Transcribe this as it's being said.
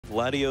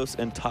Latios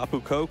and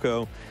Tapu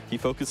Koko, he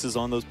focuses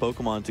on those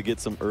Pokemon to get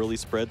some early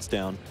spreads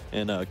down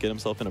and get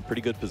himself in a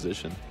pretty good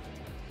position.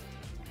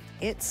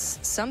 It's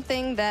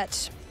something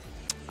that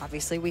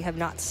obviously we have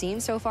not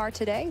seen so far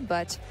today,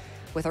 but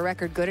with a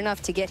record good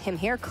enough to get him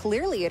here,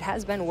 clearly it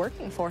has been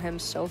working for him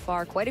so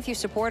far. Quite a few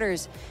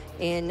supporters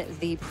in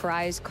the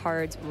prize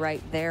cards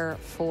right there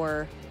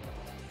for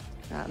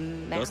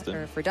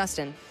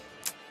Dustin.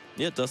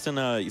 Yeah, Dustin,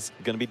 he's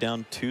going to be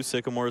down 2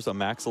 Sycamores, a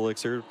Max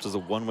Elixir, which is a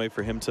one way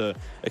for him to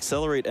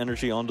accelerate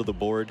energy onto the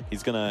board.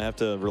 He's going to have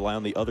to rely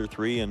on the other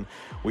 3, and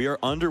we are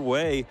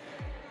underway.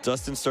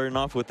 Dustin starting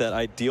off with that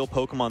ideal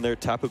Pokemon there,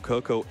 Tapu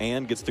Koko,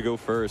 and gets to go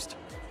first.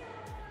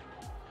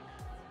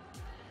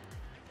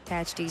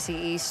 Catch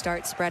DCE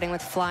starts spreading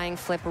with Flying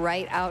Flip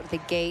right out the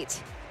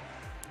gate.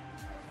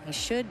 He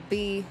should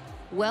be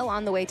well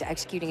on the way to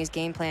executing his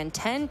game plan.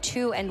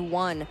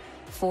 10-2-1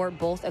 for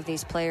both of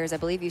these players. I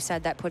believe you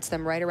said that puts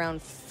them right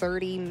around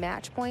 30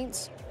 match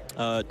points.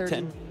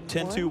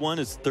 10-2-1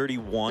 is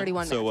 31.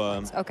 31 so match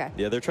points. Okay.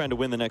 Yeah, they're trying to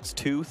win the next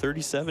 2.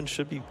 37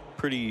 should be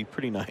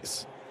pretty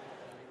nice.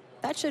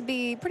 That should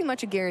be pretty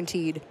much a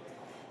guaranteed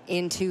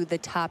into the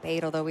top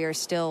 8, although we are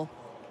still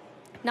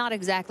not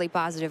exactly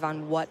positive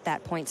on what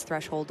that points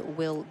threshold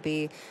will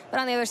be. But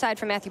on the other side,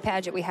 for Matthew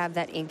Padget, we have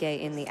that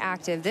Inkay in the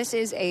active. This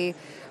is a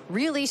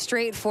really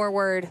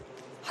straightforward,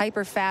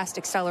 hyper-fast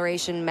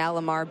acceleration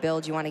Malamar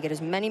build. You want to get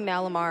as many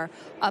Malamar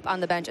up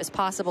on the bench as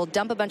possible,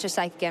 dump a bunch of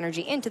Psychic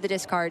Energy into the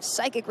discard,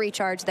 Psychic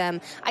Recharge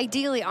them,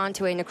 ideally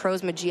onto a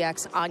Necrozma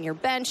GX on your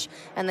bench,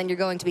 and then you're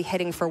going to be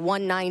hitting for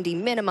 190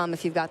 minimum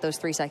if you've got those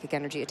 3 Psychic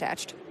Energy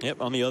attached.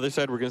 Yep, on the other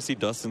side, we're going to see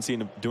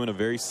Dustin doing a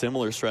very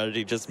similar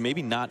strategy, just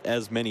maybe not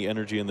as many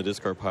energy in the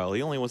discard pile.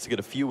 He only wants to get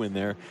a few in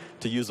there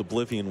to use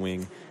Oblivion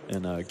Wing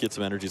and get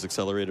some energies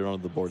accelerated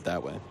onto the board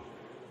that way.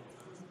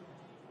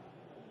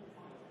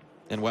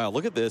 And wow,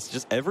 look at this.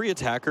 Just every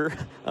attacker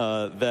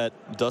that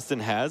Dustin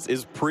has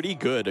is pretty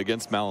good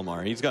against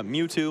Malamar. He's got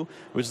Mewtwo,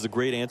 which is a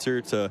great answer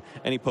to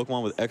any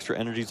Pokemon with extra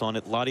energies on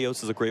it.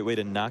 Latios is a great way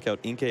to knock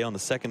out Inkay on the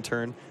second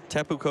turn.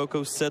 Tapu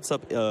Koko sets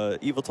up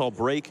Yveltal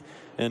Break,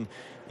 and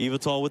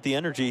Yveltal with the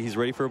energy, he's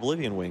ready for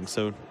Oblivion Wing.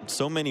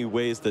 So many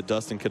ways that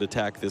Dustin could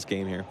attack this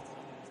game here.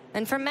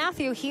 And for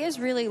Matthew, he is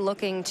really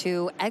looking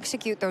to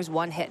execute those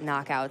one-hit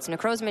knockouts.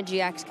 Necrozma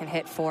GX can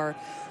hit for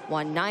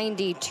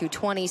 190,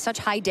 220, such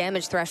high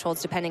damage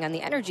thresholds depending on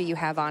the energy you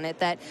have on it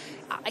that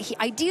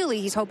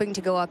ideally he's hoping to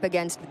go up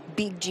against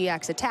big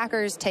GX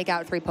attackers, take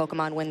out 3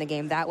 Pokemon, win the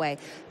game that way.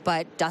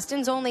 But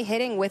Dustin's only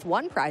hitting with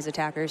 1 prize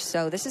attacker,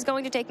 so this is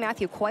going to take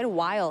Matthew quite a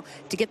while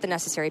to get the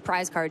necessary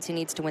prize cards he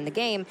needs to win the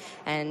game,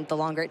 and the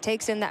longer it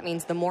takes him, that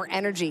means the more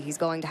energy he's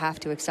going to have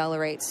to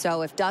accelerate.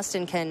 So if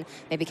Dustin can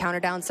maybe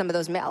counter down some of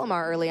those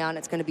Malamar early on,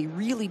 it's going to be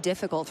really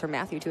difficult for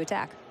Matthew to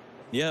attack.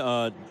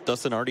 Yeah,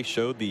 Dustin already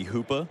showed the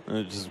Hoopa,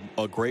 which is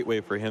a great way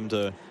for him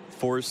to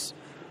force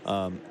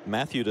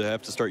Matthew to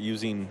have to start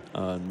using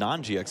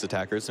non-GX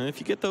attackers. And if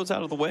you get those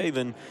out of the way,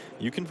 then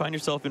you can find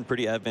yourself in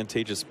pretty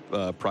advantageous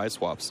prize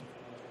swaps.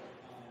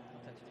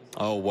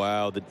 Oh,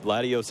 wow. The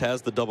Latios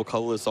has the double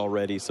colorless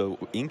already, so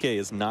Inkay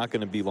is not going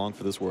to be long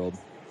for this world.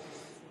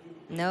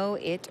 No,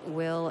 it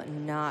will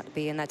not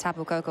be. And that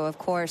Tapu Koko, of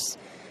course,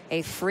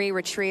 a free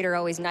retreater.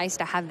 Always nice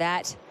to have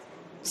that.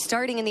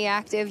 Starting in the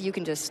active, you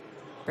can just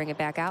bring it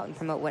back out and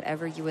promote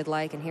whatever you would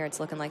like. And here it's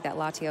looking like that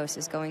Latios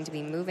is going to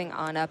be moving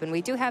on up. And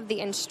we do have the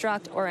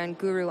Instruct or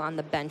Anguru on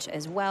the bench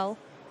as well.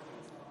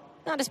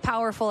 Not as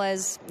powerful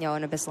as, you know,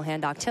 an Abyssal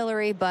Hand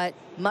Octillery, but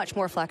much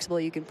more flexible.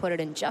 You can put it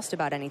in just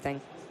about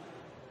anything.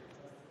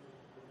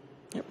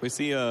 Yep, we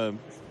see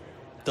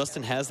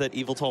Dustin has that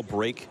Yveltal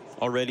Break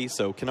already,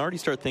 so can already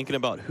start thinking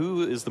about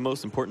who is the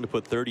most important to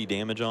put 30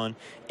 damage on.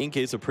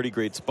 Inkay's a pretty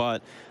great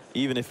spot.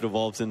 Even if it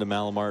evolves into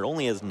Malamar, it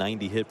only has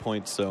 90 hit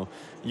points, so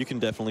you can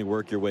definitely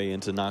work your way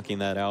into knocking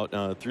that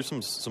out through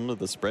some of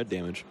the spread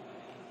damage.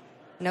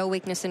 No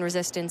weakness and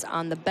resistance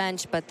on the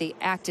bench, but the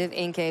active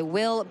Inkay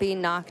will be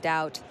knocked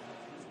out.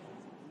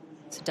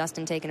 So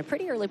Dustin taking a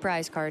pretty early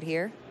prize card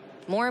here.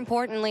 More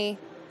importantly,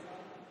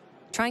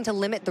 trying to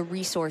limit the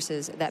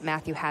resources that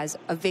Matthew has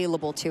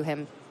available to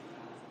him.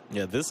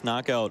 Yeah, this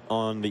knockout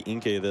on the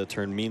Inkay that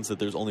turn means that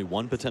there's only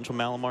 1 potential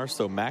Malamar,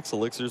 so Max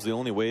Elixir is the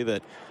only way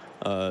that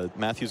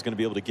Matthew's going to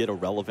be able to get a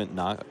relevant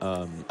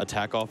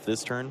attack off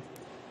this turn.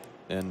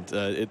 And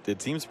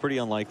it seems pretty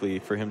unlikely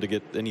for him to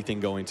get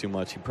anything going too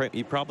much.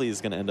 He probably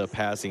is going to end up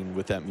passing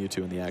with that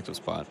Mewtwo in the active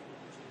spot.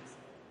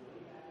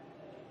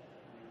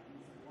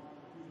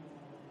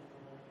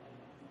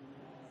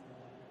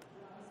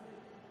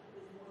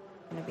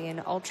 Going to be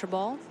an Ultra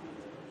Ball.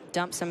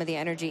 Dump some of the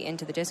energy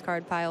into the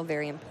discard pile.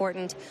 Very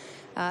important.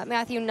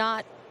 Matthew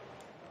not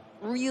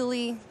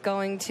really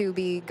going to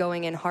be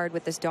going in hard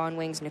with this Dawn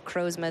Wings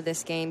Necrozma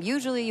this game.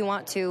 Usually you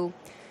want to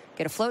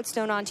get a Float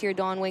Stone onto your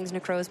Dawn Wings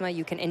Necrozma.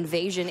 You can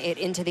Invasion it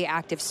into the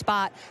active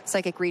spot,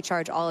 Psychic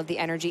Recharge all of the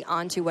energy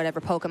onto whatever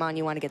Pokemon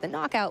you want to get the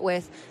knockout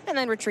with, and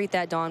then retreat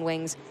that Dawn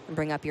Wings and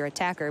bring up your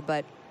attacker.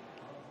 But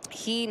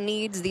he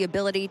needs the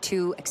ability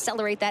to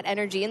accelerate that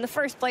energy in the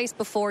first place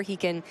before he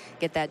can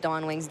get that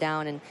Dawn Wings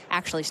down and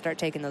actually start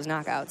taking those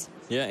knockouts.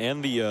 Yeah,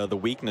 and the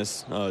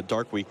weakness,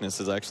 dark weakness,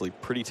 is actually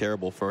pretty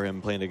terrible for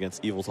him playing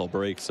against Eviltal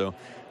Break. So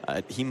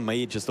he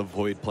may just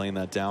avoid playing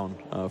that down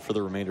for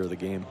the remainder of the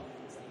game.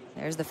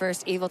 There's the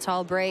first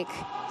Eviltal Break.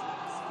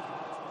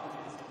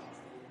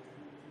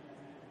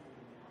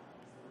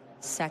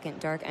 Second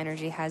Dark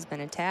Energy has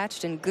been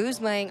attached, and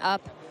Guzmaing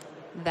up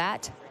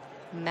that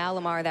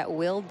Malamar. That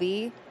will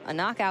be a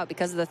knockout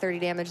because of the 30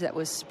 damage that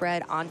was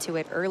spread onto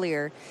it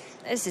earlier.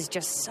 This is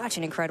just such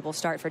an incredible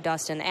start for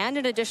Dustin, and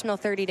an additional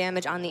 30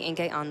 damage on the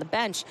Inkay on the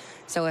bench.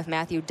 So if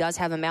Matthew does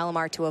have a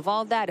Malamar to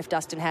evolve that, if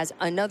Dustin has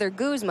another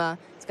Guzma,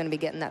 he's going to be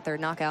getting that third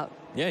knockout.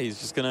 Yeah, he's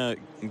just going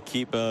to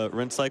keep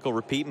rinse cycle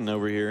repeating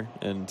over here.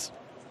 And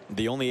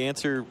the only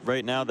answer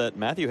right now that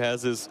Matthew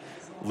has is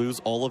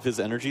lose all of his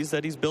energies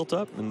that he's built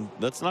up, and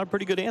that's not a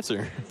pretty good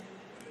answer.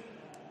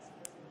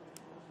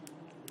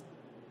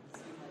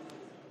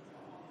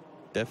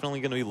 Definitely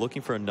going to be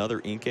looking for another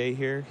Inkay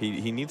here.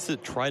 He needs to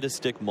try to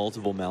stick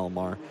multiple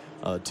Malamar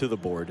to the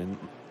board, and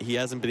he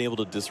hasn't been able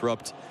to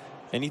disrupt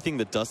anything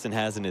that Dustin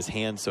has in his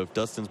hand. So if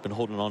Dustin's been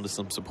holding on to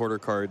some supporter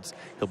cards,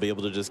 he'll be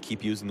able to just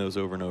keep using those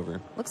over and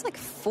over. Looks like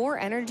 4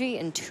 energy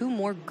and 2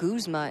 more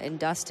Guzma in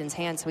Dustin's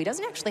hand, so he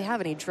doesn't actually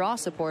have any draw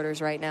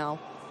supporters right now.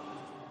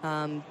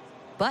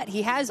 But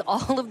he has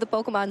all of the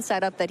Pokemon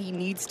set up that he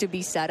needs to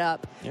be set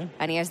up. Yeah.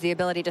 And he has the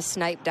ability to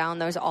snipe down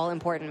those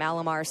all-important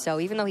Malamars. So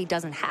even though he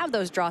doesn't have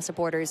those draw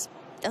supporters,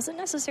 doesn't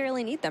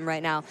necessarily need them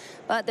right now.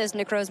 But this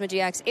Necrozma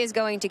GX is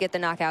going to get the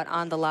knockout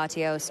on the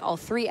Latios. All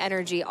 3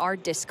 energy are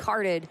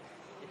discarded.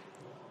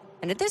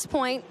 And at this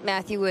point,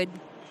 Matthew would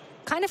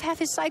kind of have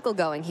his cycle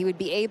going. He would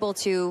be able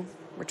to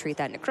retreat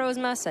that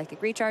Necrozma,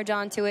 Psychic Recharge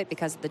onto it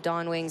because of the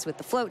Dawn Wings with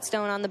the Float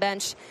Stone on the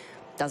bench.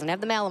 Doesn't have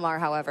the Malamar,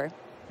 however.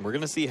 We're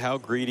going to see how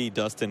greedy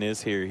Dustin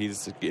is here.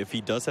 If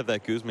he does have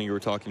that Guzma you were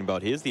talking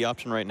about, he has the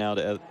option right now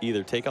to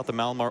either take out the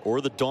Malamar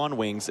or the Dawn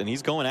Wings, and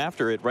he's going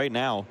after it right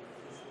now.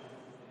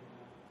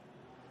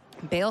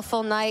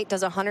 Baleful Knight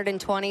does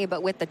 120,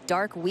 but with the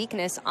Dark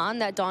Weakness on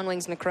that Dawn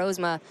Wings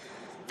Necrozma,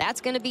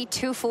 that's going to be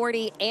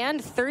 240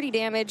 and 30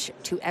 damage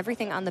to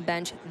everything on the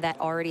bench that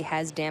already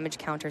has damage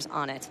counters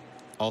on it.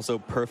 Also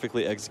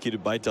perfectly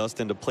executed by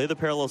Dustin to play the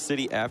Parallel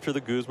City after the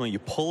Guzma. You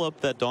pull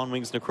up that Dawn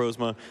Wings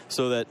Necrozma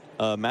so that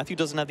Matthew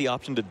doesn't have the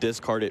option to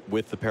discard it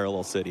with the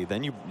Parallel City.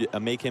 Then you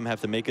make him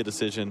have to make a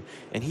decision,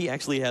 and he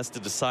actually has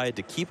to decide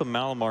to keep a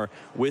Malamar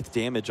with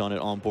damage on it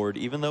on board,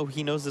 even though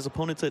he knows his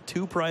opponent's at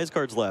 2 prize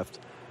cards left.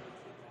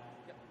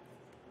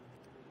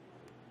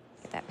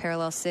 Get that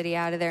Parallel City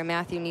out of there.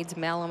 Matthew needs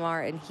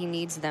Malamar, and he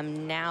needs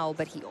them now,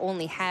 but he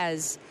only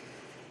has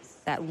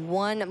that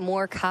 1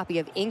 more copy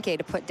of Inkay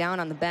to put down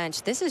on the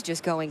bench. This is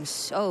just going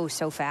so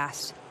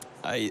fast.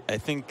 I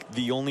think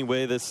the only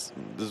way this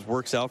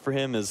works out for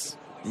him is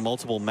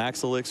multiple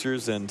max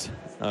elixirs and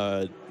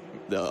a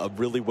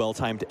really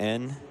well-timed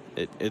N.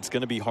 It's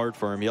going to be hard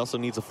for him. He also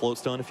needs a Float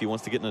Stone if he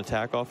wants to get an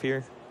attack off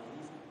here.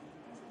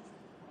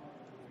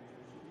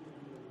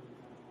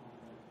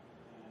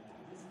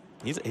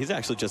 He's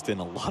actually just in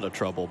a lot of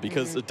trouble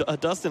because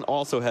Dustin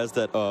also has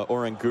that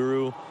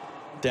Oranguru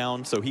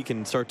down, so he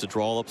can start to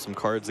draw up some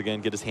cards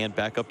again, get his hand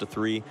back up to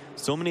 3.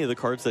 So many of the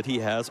cards that he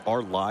has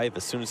are live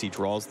as soon as he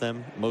draws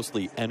them,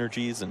 mostly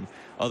energies and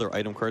other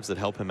item cards that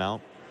help him out.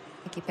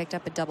 I think he picked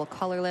up a double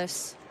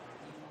colorless.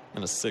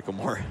 And a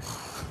Sycamore.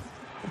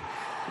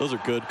 Those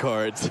are good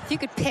cards. If you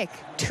could pick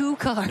 2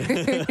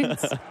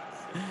 cards.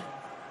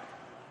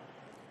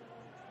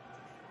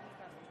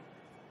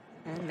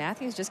 And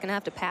Matthew's just going to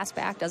have to pass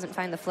back, doesn't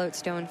find the Float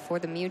Stone for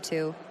the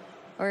Mewtwo.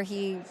 Or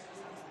he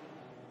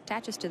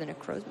attaches to the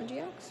Necrozma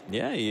GX?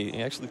 Yeah,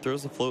 he actually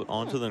throws the float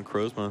onto the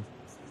Necrozma.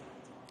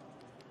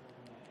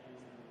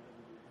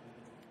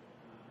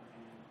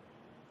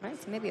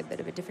 Right, so maybe a bit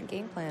of a different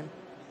game plan.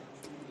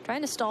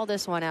 Trying to stall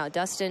this one out.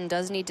 Dustin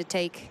does need to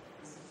take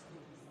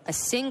a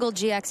single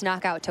GX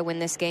knockout to win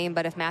this game,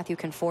 but if Matthew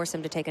can force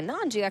him to take a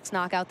non-GX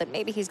knockout, then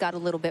maybe he's got a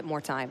little bit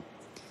more time.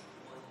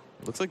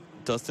 Looks like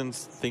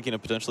Dustin's thinking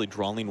of potentially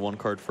drawing 1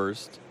 card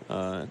first.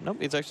 Nope,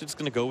 he's actually just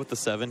going to go with the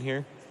 7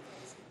 here.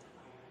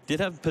 Did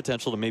have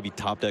potential to maybe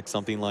top deck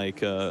something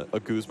like a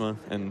Guzma,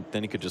 and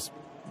then he could just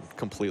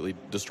completely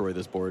destroy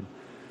this board.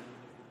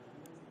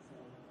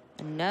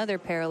 Another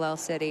Parallel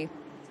City.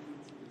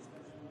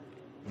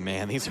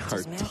 Man, these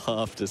are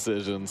tough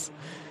decisions.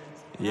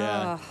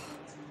 Yeah.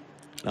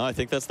 No, I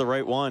think that's the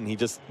right one. He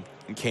just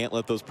can't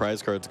let those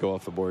prize cards go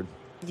off the board.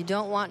 You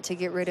don't want to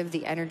get rid of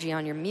the energy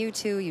on your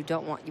Mewtwo.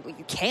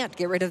 You can't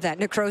get rid of that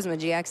Necrozma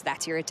GX.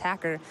 That's your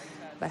attacker.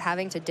 But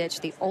having to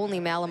ditch the only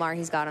Malamar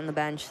he's got on the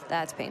bench,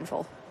 that's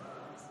painful.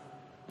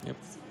 Yep.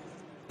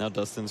 Now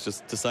Dustin's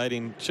just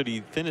deciding, should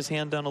he thin his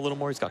hand down a little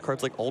more? He's got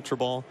cards like Ultra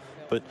Ball,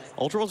 but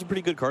Ultra Ball's a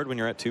pretty good card when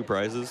you're at 2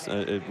 prizes.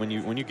 When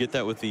you get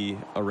that with the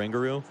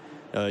Oranguru,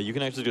 you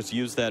can actually just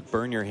use that,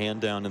 burn your hand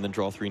down, and then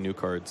draw 3 new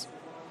cards.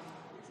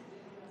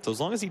 So as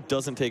long as he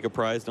doesn't take a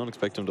prize, don't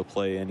expect him to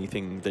play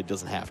anything that he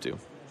doesn't have to.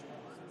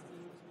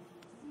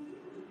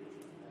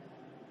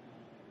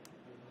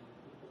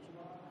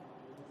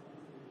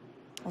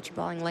 Ultra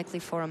Balling likely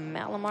for a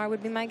Malamar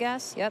would be my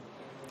guess. Yep.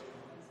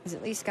 He's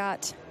at least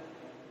got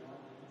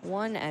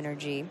 1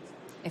 energy.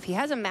 If he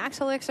has a Max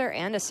Elixir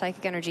and a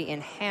Psychic Energy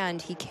in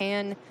hand, he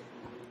can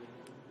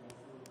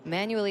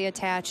manually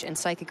attach and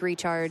Psychic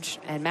Recharge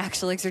and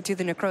Max Elixir to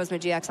the Necrozma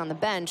GX on the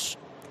bench.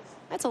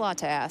 That's a lot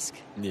to ask.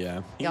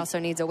 Yeah. He also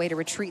needs a way to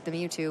retreat the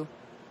Mewtwo.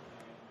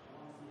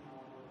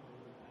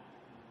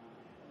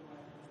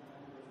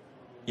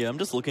 Yeah, I'm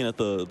just looking at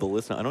the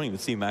list now. I don't even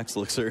see Max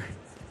Elixir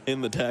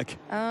in the deck.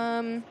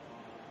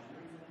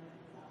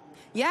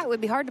 Yeah, it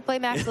would be hard to play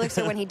Max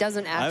Elixir when he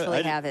doesn't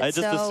actually have it. I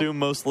just assume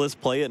most lists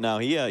play it now.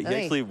 He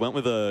actually went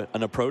with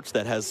an approach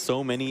that has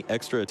so many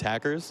extra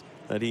attackers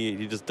that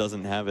he just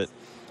doesn't have it.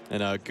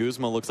 And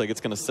Guzma looks like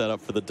it's going to set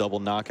up for the double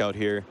knockout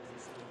here.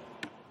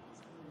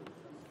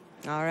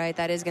 All right,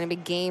 that is going to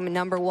be game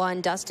number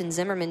 1. Dustin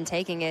Zimmerman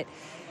taking it.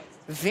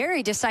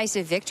 Very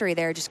decisive victory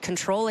there, just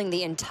controlling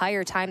the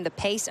entire time, the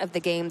pace of the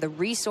game, the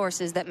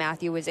resources that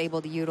Matthew was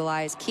able to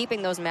utilize,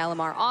 keeping those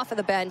Malamar off of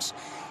the bench,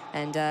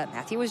 and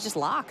Matthew was just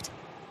locked.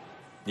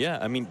 Yeah,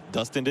 I mean,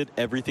 Dustin did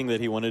everything that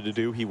he wanted to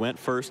do. He went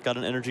first, got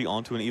an energy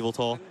onto an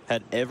Yveltal,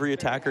 had every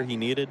attacker he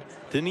needed,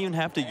 didn't even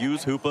have to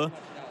use Hoopa,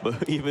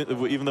 but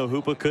even though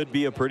Hoopa could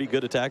be a pretty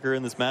good attacker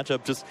in this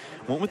matchup, just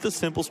went with the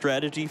simple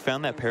strategy,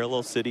 found that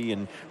parallel city,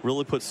 and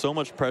really put so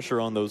much pressure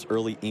on those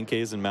early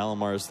Inkays and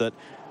Malamars that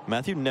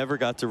Matthew never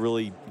got to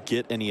really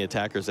get any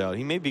attackers out.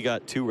 He maybe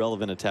got 2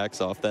 relevant attacks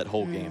off that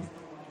whole game.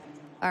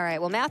 All right,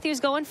 well,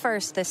 Matthew's going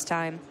first this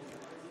time.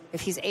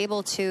 If he's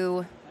able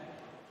to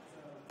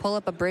pull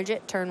up a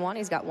Bridget turn 1,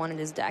 he's got 1 in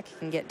his deck. He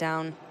can get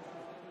down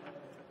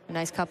a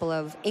nice couple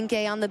of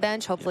Inkay on the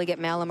bench, hopefully get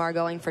Malamar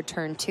going for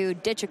turn 2,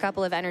 ditch a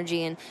couple of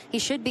energy, and he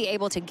should be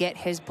able to get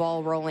his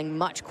ball rolling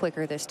much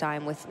quicker this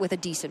time with a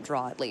decent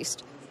draw at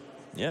least.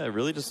 Yeah,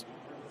 really just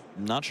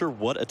not sure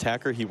what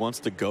attacker he wants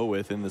to go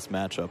with in this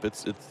matchup.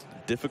 It's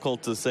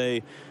difficult to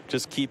say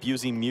just keep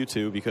using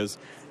Mewtwo because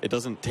it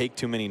doesn't take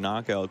too many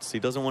knockouts. He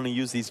doesn't want to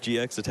use these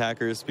GX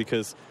attackers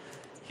because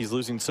he's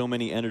losing so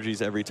many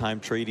energies every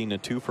time trading a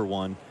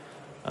 2-for-1.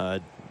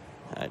 I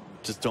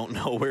just don't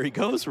know where he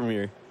goes from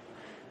here.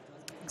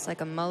 Looks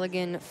like a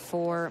mulligan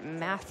for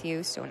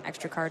Matthew, so an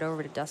extra card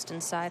over to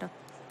Dustin's side.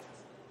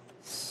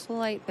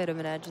 Slight bit of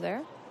an edge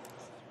there.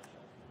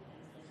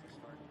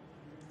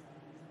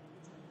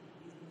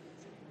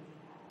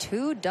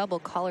 Two double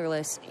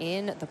colorless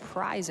in the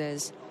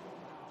prizes.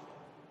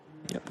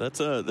 Yep, that's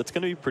going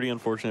to be pretty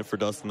unfortunate for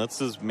Dustin. That's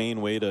his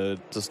main way to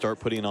start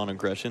putting on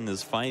aggression,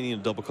 is finding a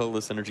double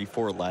colorless energy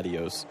for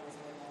Latios.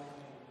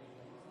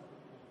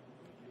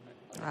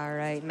 All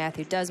right,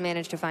 Matthew does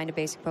manage to find a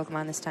basic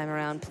Pokemon this time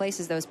around,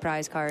 places those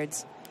prize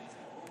cards.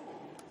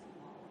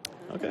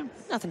 Okay.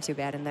 Nothing too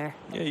bad in there.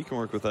 Yeah, you can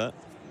work with that.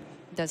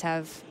 Does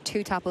have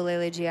 2 Tapu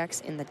Lele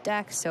GX in the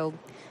deck, so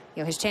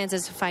his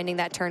chances of finding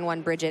that turn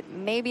 1 Bridget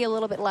maybe a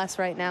little bit less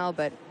right now,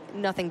 but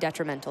nothing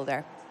detrimental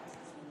there.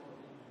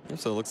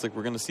 So it looks like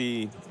we're going to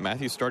see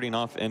Matthew starting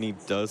off, and he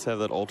does have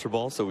that Ultra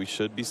Ball, so we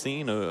should be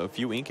seeing a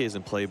few Inkays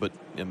in play, but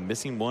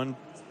missing one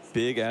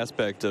big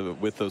aspect of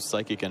it with those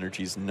Psychic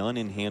Energies, none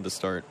in hand to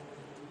start.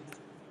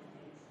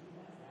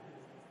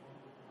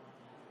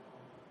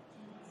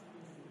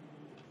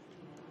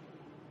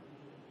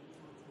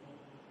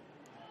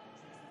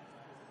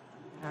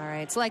 All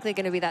right, it's likely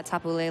going to be that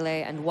Tapu Lele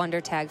and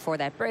Wonder Tag for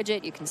that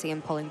Bridget. You can see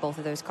him pulling both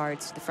of those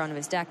cards to the front of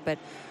his deck, but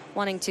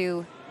wanting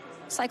to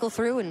cycle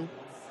through and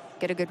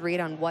get a good read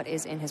on what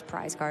is in his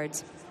prize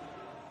cards.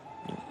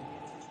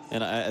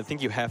 And I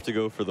think you have to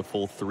go for the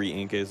full 3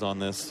 Inkays on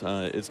this.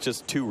 It's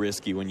just too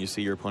risky when you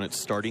see your opponent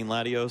starting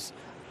Latios.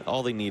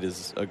 All they need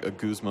is a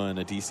Guzma and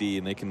a DC,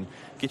 and they can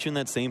get you in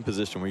that same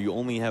position where you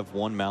only have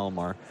 1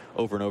 Malamar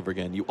over and over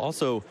again. You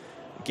also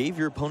gave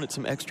your opponent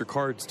some extra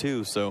cards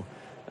too, so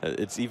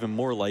it's even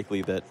more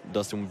likely that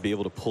Dustin would be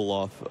able to pull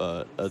off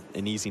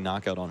an easy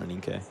knockout on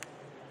an Inkay.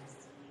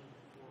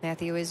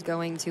 Matthew is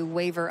going to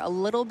waver a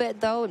little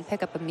bit, though, and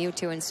pick up a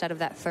Mewtwo instead of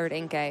that 3rd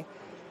Inkay.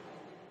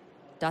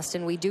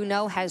 Dustin, we do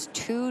know, has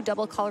 2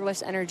 double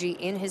colorless energy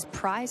in his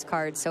prize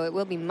cards, so it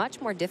will be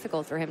much more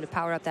difficult for him to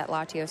power up that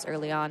Latios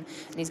early on.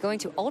 And he's going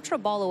to Ultra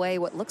Ball away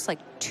what looks like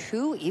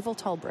 2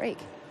 Yveltal Break.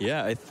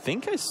 Yeah, I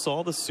think I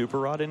saw the Super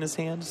Rod in his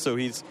hand, so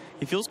he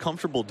feels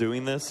comfortable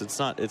doing this. It's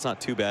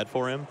not too bad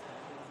for him.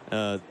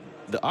 The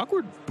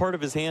awkward part of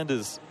his hand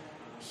is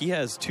he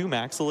has 2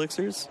 Max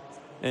Elixirs,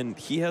 and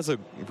he has a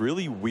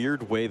really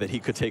weird way that he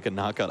could take a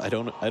knockout. I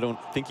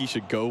don't think he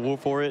should go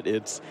for it.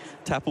 It's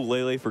Tapu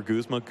Lele for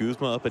Guzma,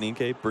 Guzma up an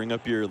Inkay, bring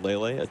up your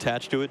Lele,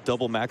 attach to it,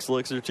 double Max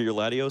Elixir to your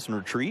Latios and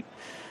retreat.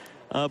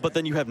 But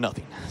then you have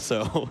nothing.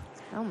 So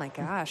oh my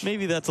gosh.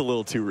 Maybe that's a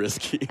little too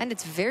risky. And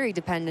it's very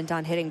dependent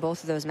on hitting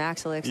both of those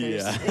Max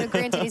Elixirs. Yeah.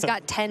 Granted, he's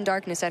got 10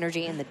 Darkness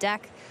Energy in the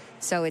deck,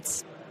 so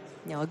it's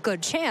a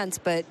good chance,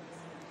 but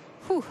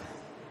whew.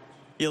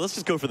 Yeah, let's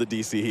just go for the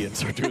DC and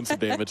start doing some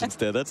damage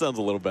instead. That sounds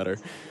a little better.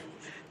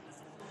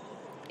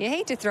 You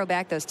hate to throw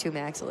back those 2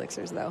 Max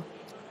Elixirs, though.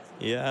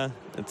 Yeah,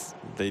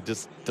 they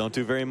just don't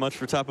do very much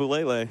for Tapu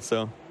Lele,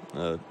 so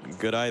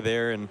Good eye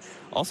there, and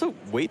also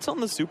waits on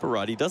the Super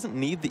Rod. He doesn't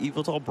need the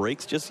Evoltal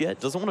breaks just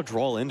yet. Doesn't want to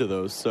draw into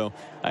those. So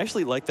I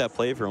actually like that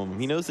play from him.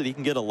 He knows that he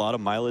can get a lot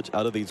of mileage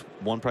out of these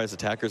one-price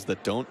attackers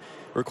that don't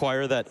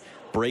require that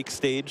break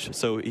stage.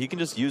 So he can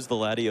just use the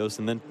Latios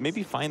and then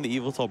maybe find the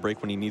Evoltal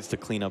break when he needs to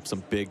clean up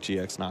some big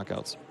GX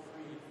knockouts.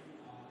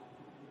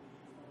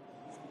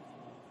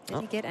 Did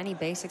he get any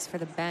basics for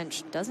the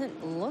bench?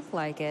 Doesn't look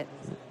like it.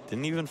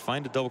 Didn't even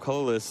find a double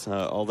colorless,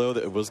 although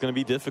it was going to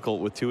be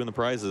difficult with 2 in the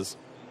prizes.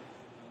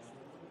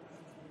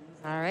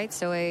 All right,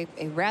 so a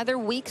rather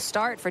weak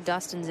start for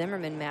Dustin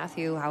Zimmerman.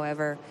 Matthew,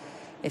 however,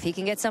 if he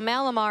can get some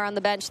Malamar on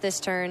the bench this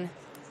turn,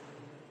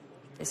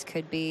 this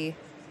could be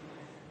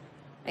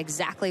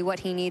exactly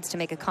what he needs to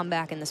make a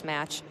comeback in this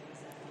match.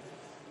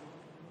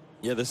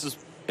 Yeah, this is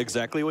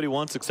exactly what he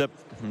wants,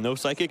 except no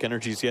psychic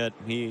energies yet.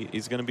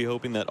 He's going to be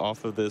hoping that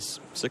off of this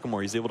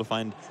Sycamore, he's able to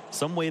find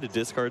some way to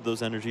discard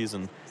those energies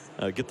and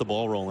get the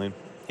ball rolling.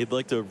 He'd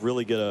like to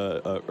really get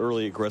a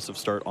early aggressive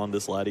start on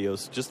this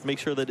Latios. Just make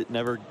sure that it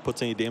never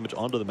puts any damage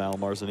onto the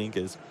Malamars and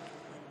Incas.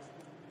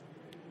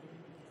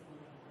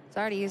 He's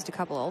already used a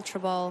couple Ultra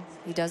Ball.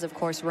 He does, of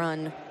course,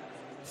 run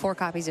 4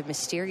 copies of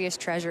Mysterious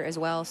Treasure as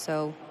well,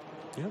 so...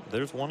 Yeah,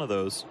 there's one of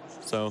those.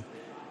 So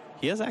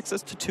he has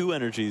access to 2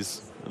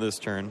 energies this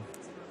turn.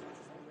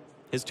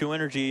 His 2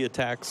 energy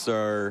attacks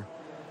are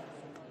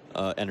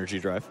Energy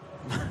Drive.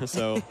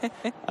 So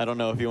I don't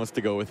know if he wants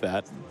to go with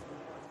that.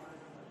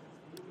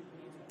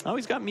 Oh,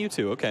 he's got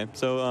Mewtwo. Okay,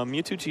 so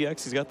Mewtwo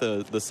GX, he's got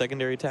the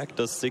secondary attack,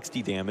 does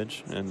 60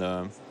 damage.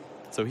 And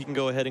so he can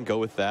go ahead and go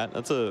with that.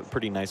 That's a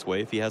pretty nice way.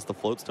 If he has the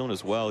Float Stone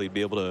as well, he'd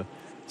be able to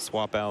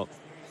swap out.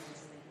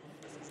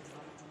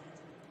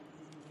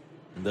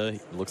 And,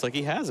 looks like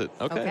he has it.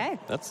 Okay.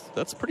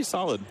 That's pretty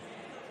solid.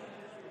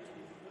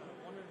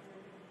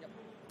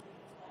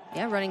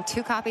 Yeah, running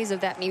 2 copies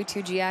of that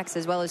Mewtwo GX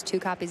as well as 2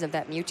 copies of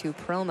that Mewtwo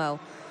promo.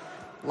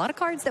 A lot of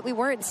cards that we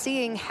weren't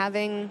seeing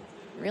having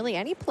really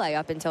any play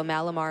up until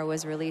Malamar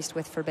was released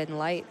with Forbidden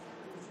Light.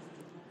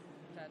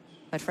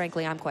 But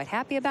frankly, I'm quite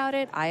happy about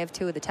it. I have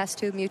 2 of the test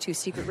tube Mewtwo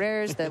secret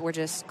rares that were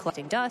just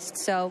collecting dust,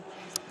 so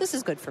this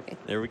is good for me.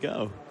 There we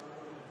go.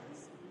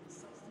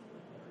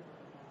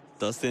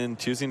 Dustin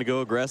choosing to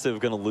go aggressive,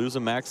 going to lose a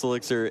Max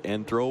Elixir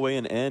and throw away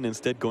an N,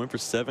 instead going for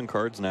 7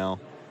 cards now.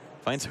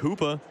 Finds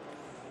Hoopa.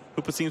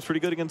 Hoopa seems pretty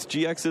good against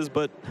GXs,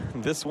 but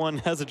this one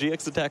has a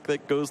GX attack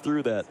that goes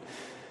through that.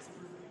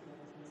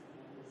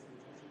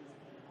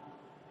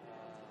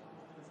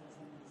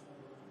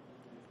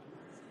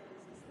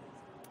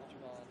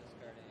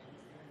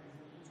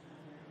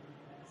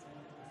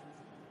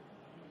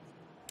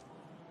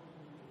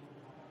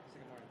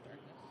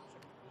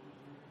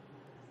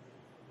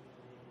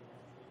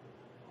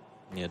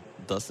 Yeah,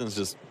 Dustin's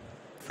just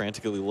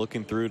frantically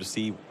looking through to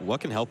see what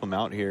can help him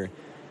out here.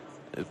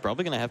 It's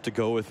probably going to have to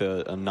go with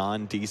a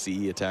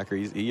non-DCE attacker.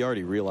 He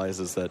already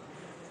realizes that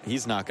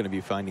he's not going to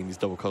be finding these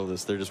double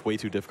colorless. They're just way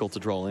too difficult to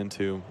draw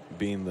into,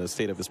 being the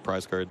state of his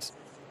prize cards.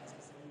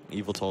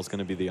 Evoltal is going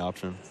to be the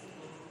option.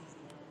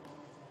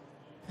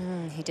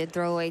 He did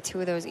throw away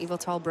 2 of those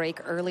Evoltal break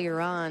earlier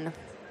on.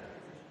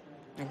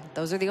 And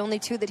those are the only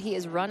 2 that he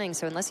is running,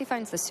 so unless he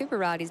finds the Super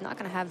Rod, he's not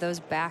going to have those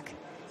back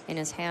in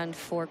his hand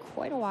for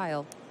quite a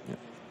while. Yep.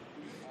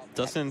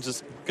 Dustin's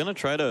just going to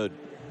try to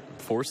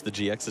force the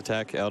GX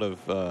attack out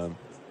of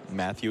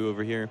Matthew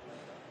over here.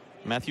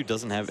 Matthew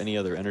doesn't have any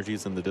other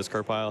energies in the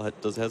discard pile.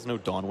 Has no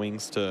Dawn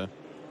Wings to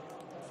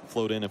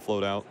float in and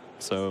float out.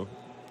 So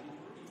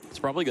it's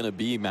probably going to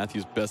be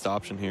Matthew's best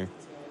option here.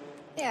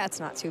 Yeah, it's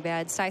not too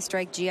bad.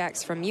 Psystrike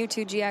GX from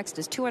Mewtwo GX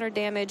does 200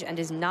 damage and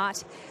is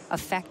not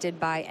affected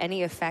by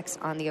any effects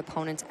on the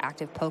opponent's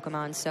active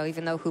Pokemon. So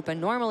even though Hoopa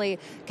normally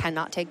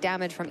cannot take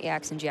damage from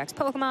EX and GX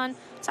Pokemon,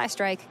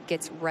 Psystrike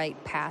gets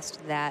right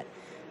past that.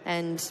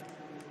 And,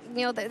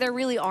 you know, there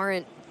really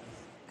aren't,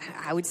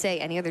 I would say,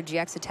 any other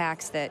GX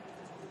attacks that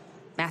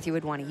Matthew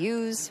would want to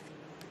use.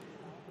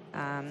 You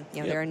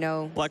know, there are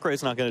no...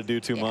 Blackray's not going to do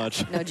too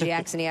much. No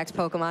GX and EX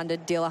Pokemon to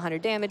deal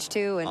 100 damage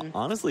to. And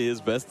honestly, his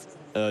best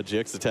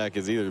GX attack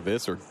is either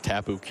this or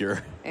Tapu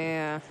Cure.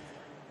 Yeah.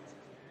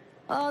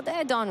 Well,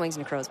 that Dawn Wings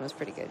Necrozma is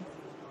pretty good.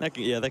 That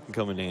can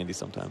come in handy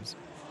sometimes.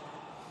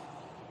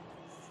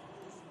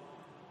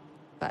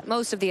 But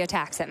most of the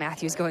attacks that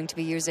Matthew's going to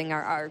be using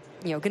are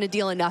you know, going to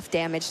deal enough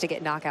damage to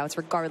get knockouts,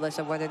 regardless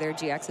of whether they're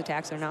GX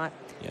attacks or not.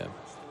 Yeah.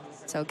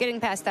 So getting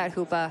past that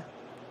Hoopa,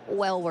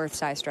 well worth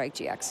Psystrike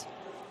GX.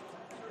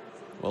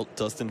 Well,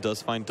 Dustin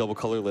does find double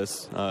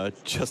colorless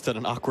just at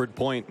an awkward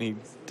point. He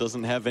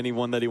doesn't have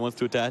anyone that he wants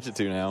to attach it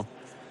to now.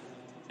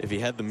 If he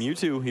had the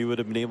Mewtwo, he would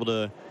have been able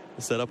to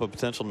set up a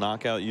potential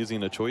knockout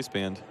using a choice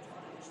band.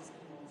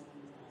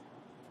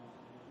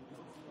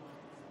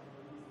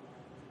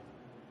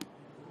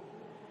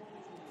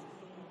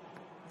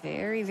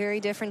 Very, very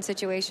different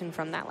situation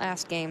from that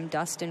last game.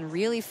 Dustin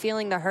really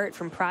feeling the hurt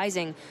from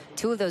prizing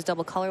 2 of those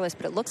double colorless,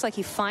 but it looks like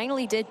he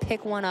finally did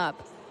pick one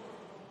up.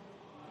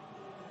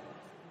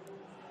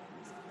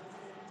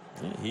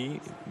 Yeah,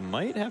 he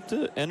might have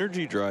to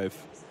energy drive.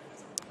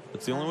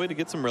 It's the only way to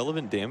get some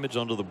relevant damage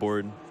onto the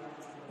board.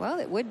 Well,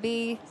 it would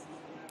be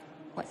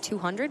what,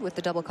 200 with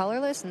the double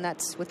colorless, and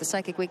that's with the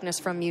psychic weakness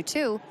from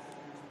Mewtwo,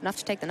 enough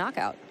to take the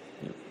knockout.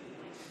 Yep.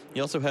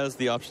 He also has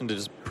the option to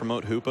just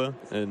promote Hoopa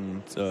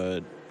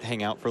and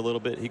hang out for a little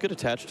bit. He could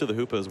attach to the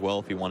Hoopa as well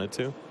if he wanted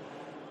to.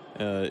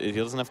 He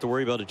doesn't have to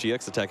worry about a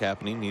GX attack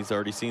happening. He's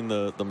already seen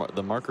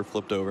the marker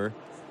flipped over.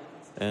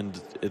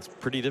 And it's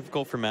pretty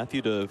difficult for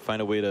Matthew to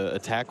find a way to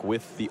attack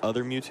with the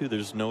other Mewtwo.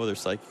 There's no other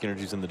psychic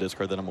energies in the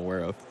discard that I'm aware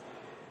of.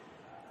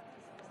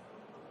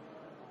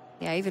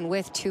 Yeah, even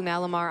with 2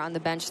 Malamar on the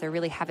bench, there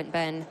really haven't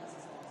been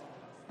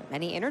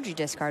many energy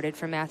discarded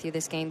for Matthew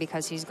this game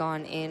because he's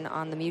gone in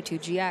on the Mewtwo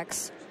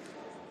GX.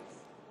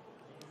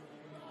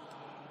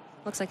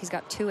 Looks like he's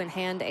got 2 in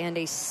hand and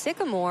a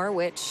Sycamore,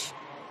 which,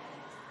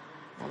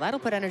 well, that'll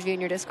put energy in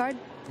your discard.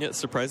 Yeah, it's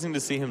surprising to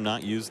see him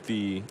not use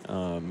the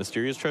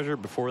Mysterious Treasure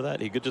before that.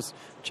 He could just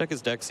check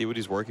his deck, see what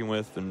he's working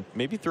with, and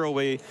maybe throw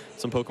away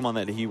some Pokemon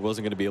that he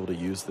wasn't going to be able to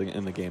use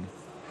in the game.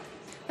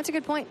 That's a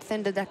good point.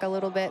 Thin the deck a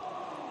little bit.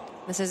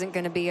 This isn't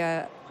going to be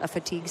a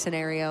fatigue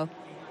scenario.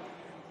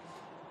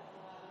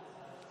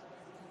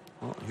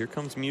 Well, here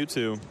comes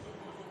Mewtwo.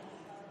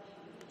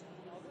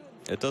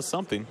 It does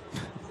something.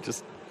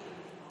 Just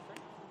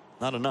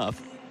not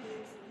enough.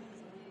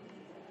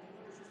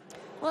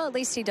 Well, at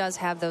least he does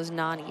have those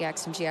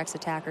non-EX and GX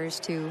attackers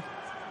to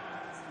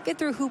get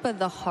through Hoopa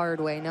the hard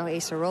way. No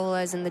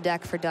Acerolas in the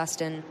deck for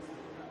Dustin,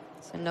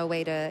 so no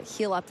way to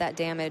heal up that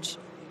damage.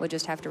 We'll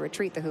just have to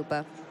retreat the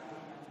Hoopa.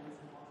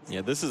 Yeah,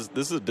 this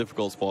is a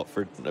difficult spot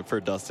for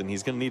Dustin.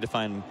 He's going to need to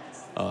find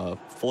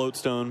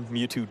Floatstone,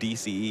 Mewtwo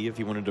DCE if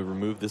he wanted to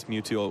remove this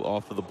Mewtwo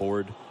off of the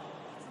board.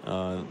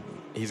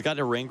 He's got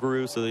a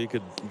Rangaroo, so that he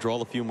could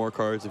draw a few more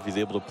cards if he's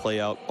able to play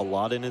out a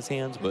lot in his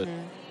hands, but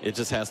it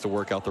just has to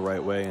work out the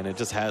right way, and it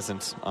just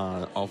hasn't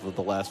off of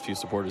the last few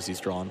supporters he's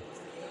drawn.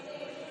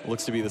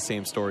 Looks to be the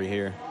same story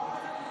here.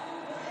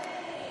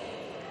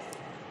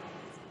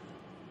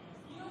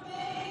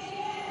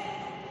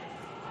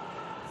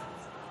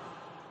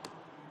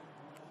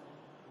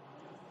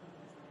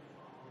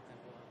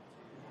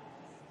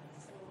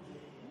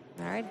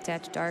 All right,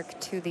 attach Dark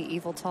to the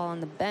Eviltal on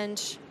the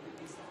bench.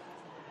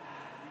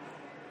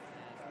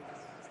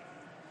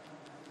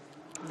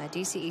 And that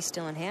DCE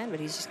still in hand, but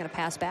he's just going to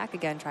pass back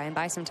again, try and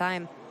buy some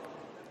time.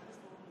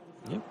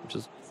 Yep,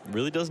 just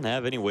really doesn't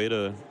have any way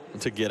to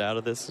get out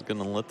of this. He's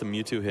going to let the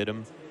Mewtwo hit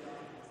him.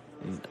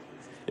 And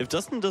if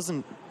Dustin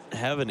doesn't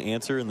have an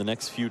answer in the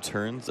next few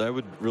turns, I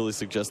would really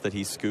suggest that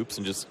he scoops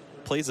and just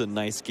plays a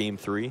nice game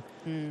 3.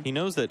 He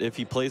knows that if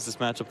he plays this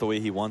matchup the way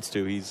he wants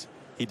to,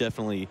 he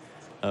definitely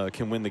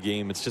can win the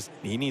game. It's just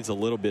he needs a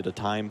little bit of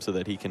time so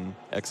that he can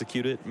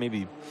execute it.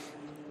 Maybe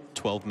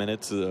 12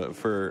 minutes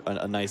for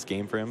a nice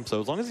game for him. So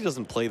as long as he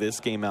doesn't play this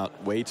game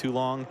out way too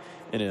long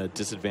in a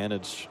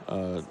disadvantaged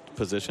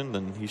position,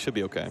 then he should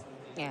be okay.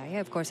 Yeah, you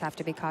of course have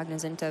to be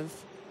cognizant of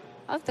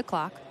the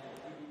clock.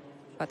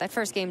 But that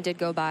first game did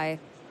go by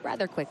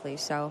rather quickly,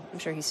 so I'm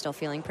sure he's still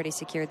feeling pretty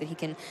secure that he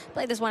can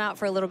play this one out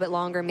for a little bit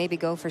longer, maybe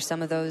go for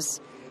some of those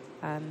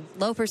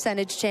low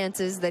percentage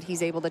chances that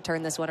he's able to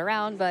turn this one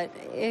around. But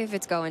if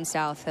it's going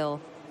south,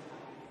 he'll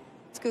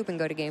scoop and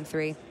go to game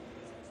 3.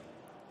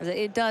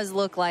 It does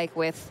look like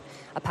with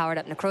a powered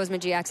up Necrozma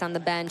GX on the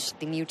bench,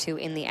 the Mewtwo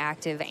in the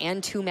active,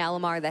 and 2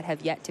 Malamar that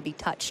have yet to be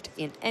touched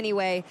in any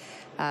way,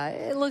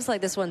 it looks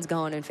like this one's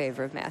going in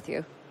favor of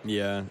Matthew.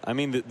 Yeah, I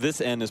mean, this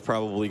end is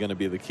probably going to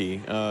be the key.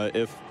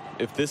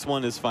 If this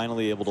one is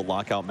finally able to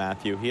lock out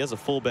Matthew, he has a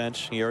full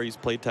bench. He already's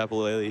played Tapu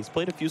Lele. He's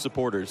played a few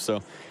supporters.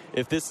 So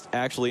if this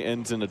actually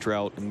ends in a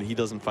drought and he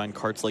doesn't find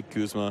cards like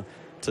Guzma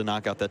to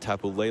knock out that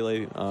Tapu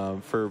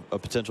Lele for a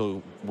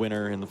potential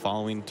winner in the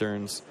following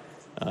turns,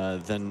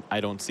 then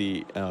I don't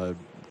see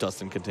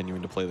Dustin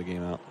continuing to play the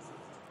game out.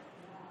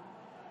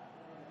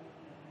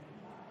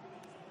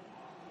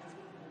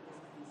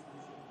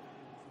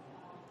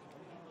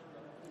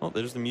 Well,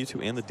 there's the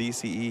Mewtwo and the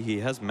DCE. He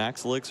has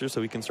Max Elixir,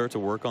 so he can start to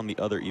work on the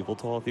other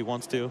Eviltal if he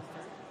wants to.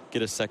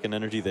 Get a second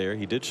energy there.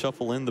 He did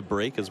shuffle in the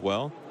break as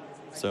well,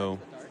 so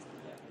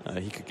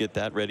he could get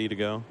that ready to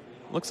go.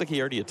 Looks like he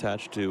already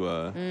attached to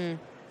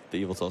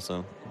the Eviltal,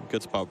 so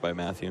good spot by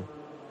Matthew.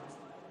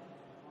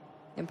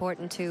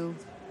 Important to,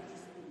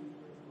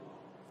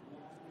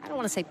 I don't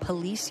want to say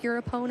police your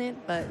opponent,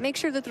 but make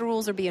sure that the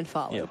rules are being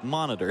followed. Yeah,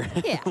 monitor.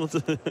 Yeah,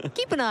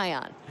 keep an eye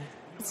on.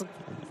 It's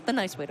a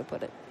nice way to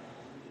put it.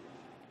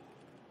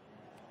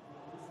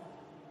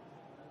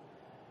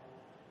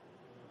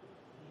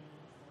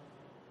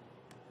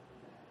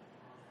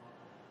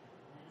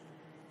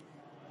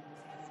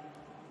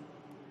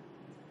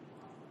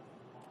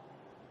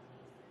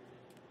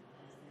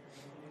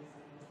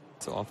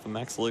 So off the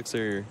Max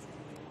Elixir,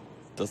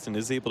 Dustin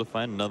is able to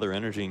find another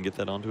energy and get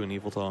that onto an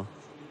Eviltal.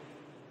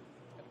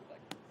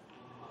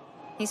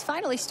 He's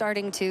finally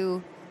starting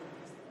to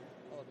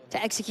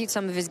execute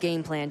some of his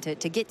game plan,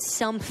 to get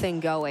something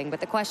going.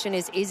 But the question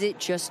is it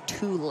just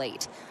too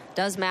late?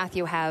 Does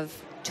Matthew have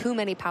too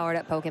many powered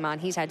up Pokemon?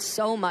 He's had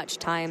so much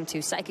time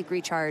to Psychic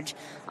Recharge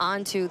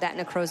onto that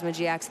Necrozma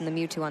GX and the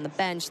Mewtwo on the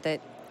bench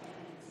that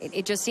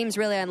it just seems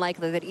really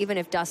unlikely that even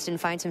if Dustin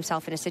finds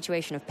himself in a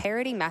situation of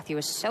parity, Matthew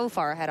is so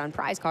far ahead on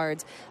prize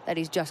cards that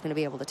he's just going to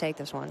be able to take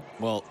this one.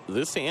 Well,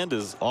 this hand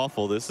is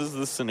awful. This is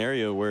the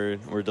scenario where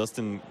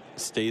Dustin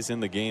stays in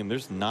the game.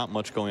 There's not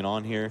much going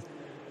on here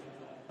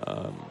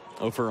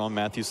over on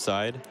Matthew's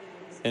side.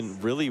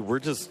 And really, we're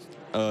just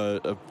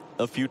a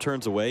few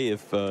turns away.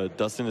 If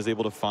Dustin is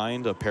able to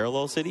find a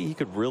parallel city, he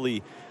could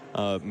really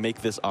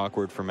make this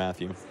awkward for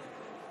Matthew.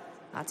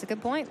 That's a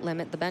good point.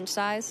 Limit the bench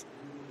size.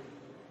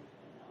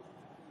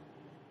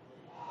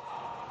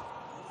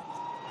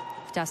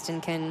 If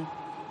Dustin can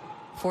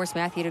force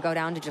Matthew to go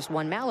down to just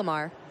one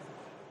Malamar,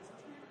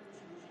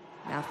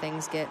 now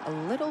things get a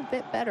little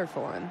bit better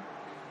for him.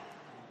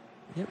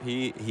 Yep,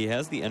 he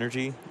has the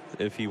energy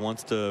if he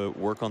wants to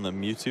work on the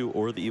Mewtwo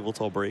or the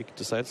Eviltal Break.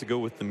 Decides to go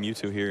with the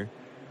Mewtwo here.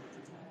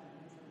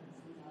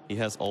 He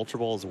has Ultra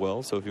Ball as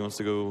well, so if he wants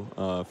to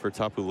go for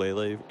Tapu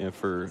Lele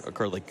for a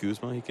card like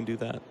Guzma, he can do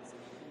that.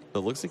 But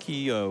it looks like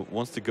he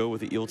wants to go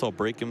with the Eviltal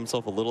Break, give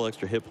himself a little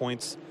extra hit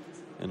points,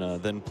 and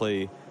then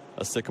play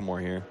a Sycamore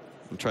here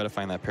and try to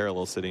find that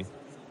parallel city.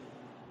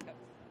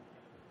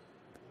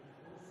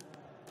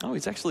 Oh,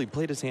 he's actually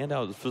played his hand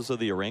out so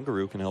the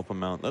Oranguru can help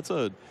him out. That's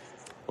a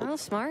Oh,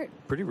 smart.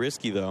 Pretty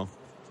risky, though.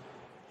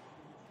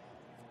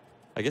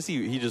 I guess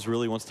he just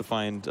really wants to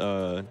find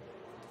a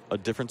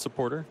different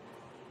supporter.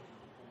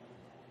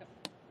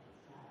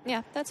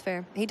 Yeah, that's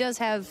fair. He does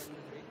have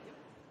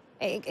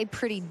a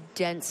pretty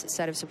dense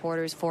set of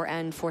supporters,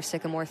 4N, 4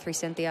 Sycamore, 3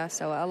 Cynthia,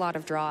 so a lot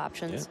of draw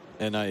options.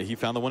 Yeah. And he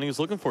found the one he was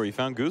looking for. He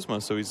found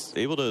Guzma, so he's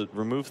able to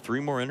remove 3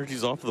 more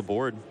energies off the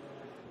board.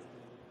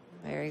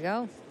 There you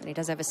go. And he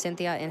does have a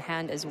Cynthia in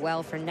hand as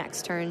well for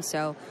next turn,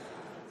 so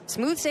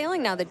smooth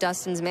sailing now that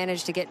Dustin's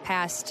managed to get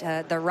past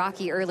the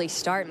rocky early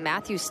start.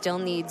 Matthew still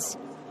needs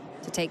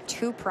to take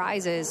 2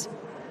 prizes.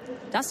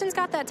 Dustin's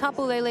got that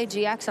Tapu Lele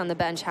GX on the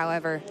bench,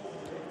 however.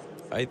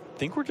 I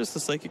think we're just a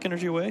Psychic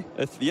Energy away.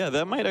 Yeah,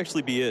 that might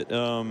actually be it.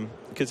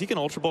 Because he can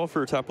Ultra Ball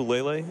for Tapu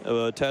Lele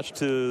attached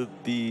to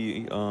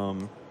the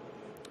other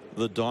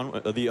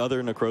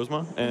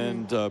Necrozma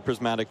and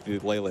Prismatic the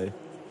Lele.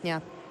 Yeah.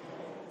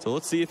 So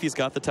let's see if he's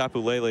got the Tapu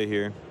Lele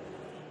here.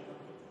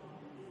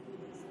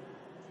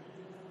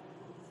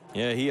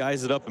 Yeah, he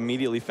eyes it up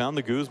immediately, found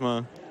the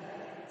Guzma.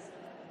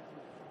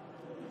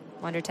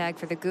 Wonder Tag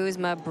for the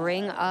Guzma.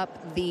 Bring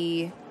up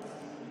the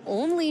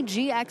only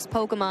GX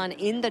Pokemon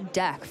in the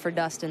deck for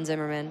Dustin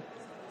Zimmerman.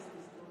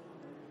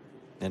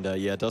 And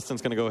yeah,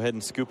 Dustin's going to go ahead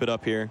and scoop it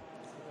up here.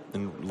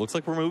 And looks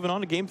like we're moving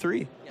on to game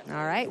 3. All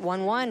right,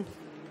 1-1.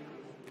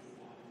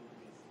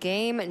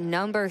 Game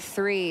number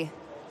 3.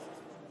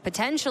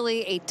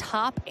 Potentially a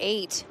top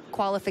 8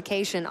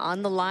 qualification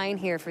on the line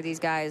here for these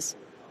guys.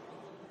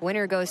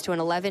 Winner goes to an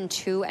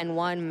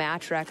 11-2-1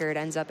 match record,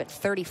 ends up at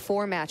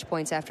 34 match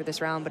points after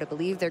this round, but I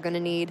believe they're going to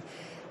need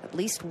at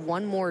least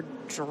one more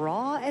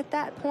draw at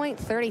that point.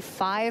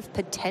 35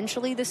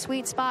 potentially the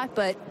sweet spot,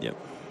 but yep,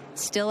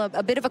 still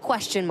a bit of a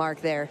question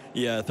mark there.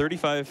 Yeah,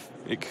 35,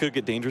 it could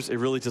get dangerous. It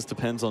really just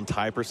depends on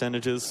tie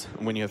percentages.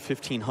 When you have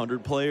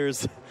 1,500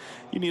 players,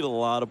 you need a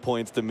lot of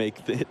points to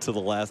make it to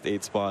the last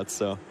 8 spots.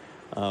 So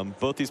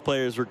both these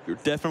players were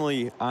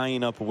definitely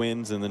eyeing up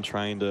wins and then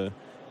trying to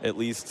at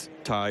least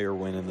tie or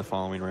win in the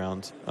following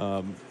round.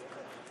 A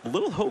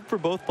little hope for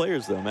both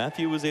players, though.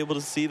 Matthew was able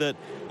to see that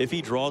if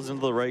he draws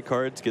into the right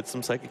cards, gets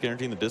some Psychic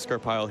Energy in the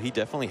discard pile, he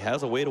definitely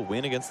has a way to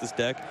win against this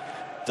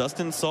deck.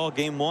 Dustin saw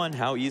game 1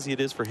 how easy it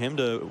is for him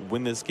to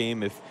win this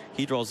game if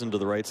he draws into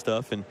the right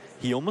stuff, and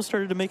he almost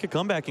started to make a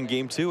comeback in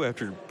game 2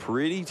 after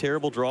pretty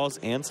terrible draws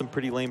and some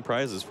pretty lame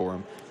prizes for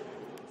him.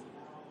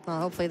 Well,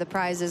 hopefully the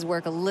prizes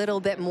work a little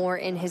bit more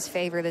in his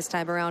favor this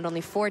time around. Only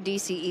 4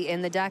 DCE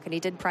in the deck, and he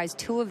did prize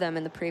 2 of them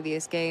in the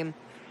previous game.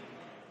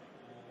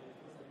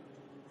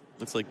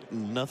 Looks like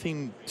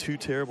nothing too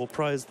terrible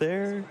prize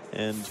there.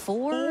 And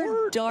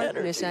 4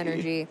 darkness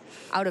energy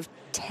out of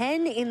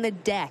 10 in the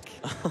deck.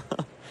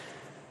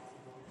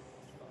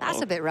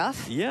 That's a bit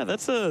rough. Yeah,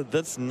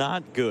 that's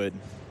not good.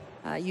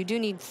 You do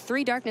need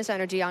 3 darkness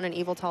energy on an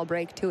Eviltal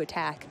Break to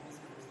attack.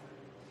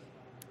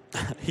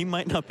 He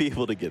might not be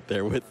able to get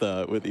there with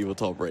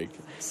Eviltal Break.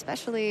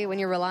 Especially when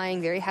you're relying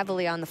very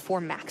heavily on the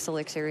 4 Max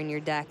Elixir in your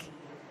deck.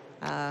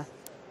 That's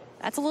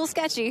a little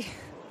sketchy.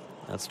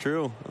 That's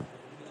true.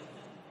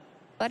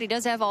 But he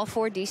does have all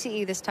 4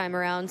 DCE this time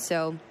around,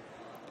 so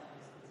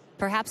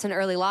perhaps an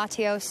early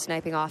Latios,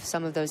 sniping off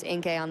some of those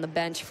Inkay on the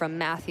bench from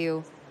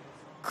Matthew,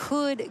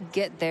 could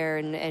get there.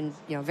 And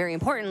you know, very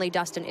importantly,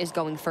 Dustin is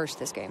going first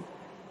this game.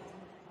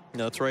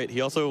 No, that's right.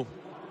 He also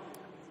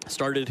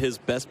started his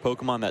best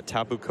Pokemon, that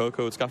Tapu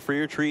Koko. It's got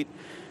free retreat.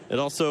 It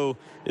also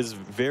is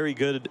very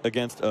good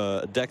against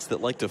decks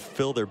that like to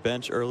fill their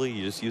bench early.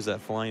 You just use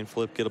that flying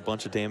flip, get a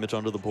bunch of damage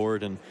onto the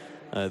board, and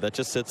that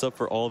just sets up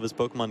for all of his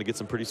Pokemon to get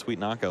some pretty sweet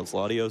knockouts.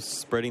 Latios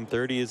spreading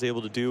 30 is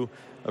able to do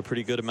a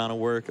pretty good amount of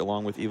work,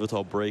 along with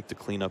Eviltal Break to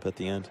clean up at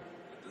the end.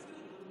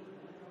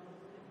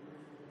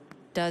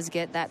 Does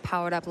get that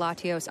powered up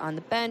Latios on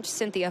the bench.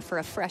 Cynthia for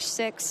a fresh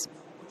 6.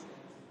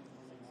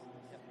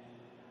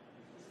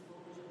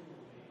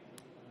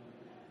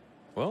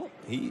 Well,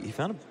 he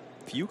found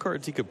a few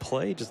cards he could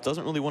play, just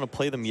doesn't really want to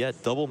play them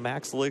yet. Double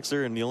Max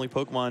Elixir, and the only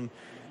Pokemon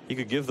he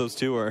could give those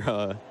to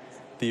are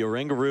the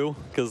Oranguru,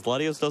 because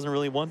Latios doesn't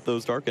really want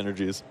those Dark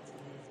Energies.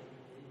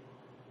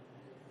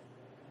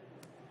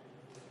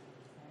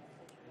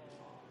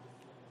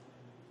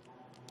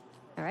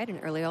 All right, an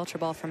early Ultra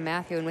Ball from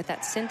Matthew, and with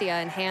that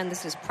Cynthia in hand,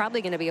 this is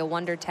probably going to be a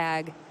Wonder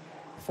Tag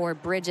for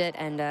Bridget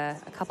and a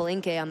couple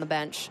Inkay on the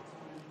bench.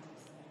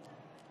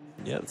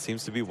 Yeah, it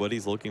seems to be what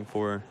he's looking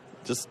for.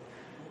 Just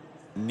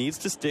needs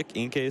to stick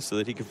Inkay so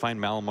that he can find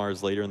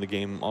Malamars later in the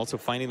game. Also,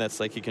 finding that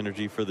Psychic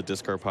Energy for the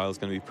discard pile is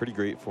going to be pretty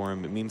great for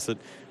him. It means that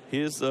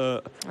he has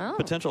a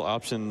potential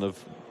option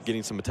of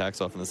getting some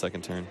attacks off in the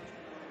second turn.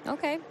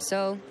 Okay,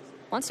 so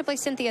wants to play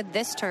Cynthia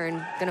this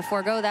turn. Going to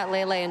forego that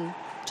Lele and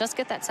just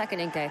get that second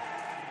Inkay.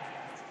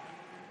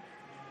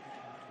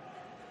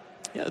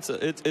 Yeah,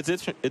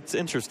 it's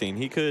interesting.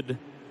 He could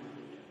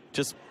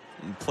just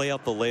play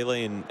out the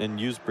Lele and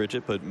use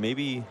Bridget, but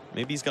maybe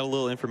he's got a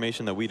little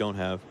information that we don't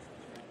have.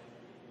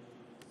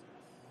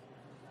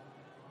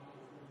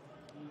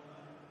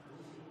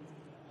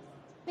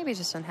 Maybe he's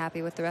just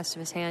unhappy with the rest of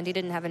his hand. He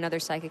didn't have another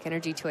Psychic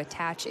Energy to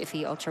attach if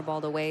he Ultra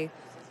Balled away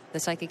the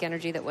Psychic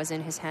Energy that was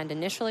in his hand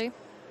initially.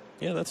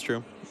 Yeah, that's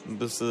true.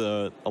 This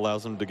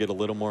allows him to get a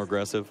little more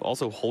aggressive.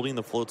 Also holding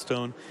the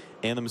Floatstone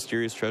and the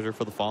Mysterious Treasure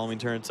for the following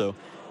turn, so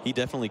he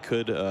definitely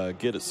could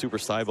get a Super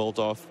Psybolt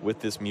off with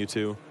this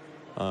Mewtwo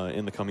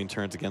in the coming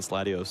turns against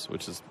Latios,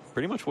 which is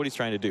pretty much what he's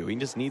trying to do. He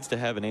just needs to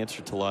have an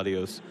answer to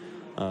Latios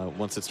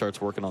once it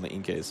starts working on the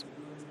Inkays.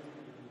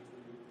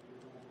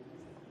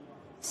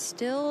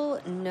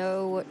 Still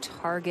no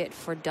target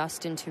for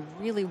Dustin to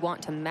really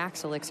want to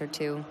Max Elixir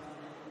to.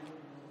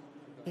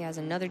 He has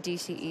another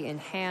DCE in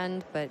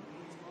hand, but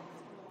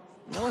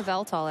no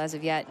Yveltal as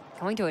of yet.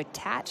 Going to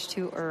attach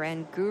to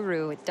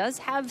Oranguru. It does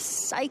have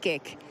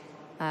Psychic,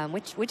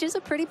 which is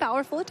a pretty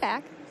powerful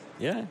attack.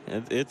 Yeah,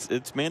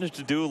 it's managed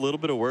to do a little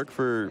bit of work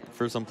for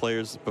some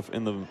players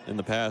in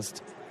the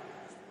past,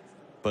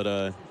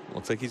 but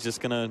looks like he's just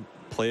gonna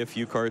play a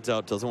few cards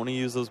out. Doesn't want to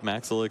use those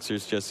Max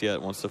Elixirs just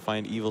yet. Wants to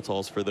find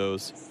Yveltals for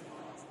those.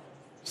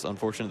 It's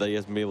unfortunate that he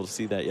hasn't been able to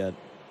see that yet.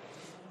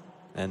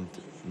 And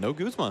no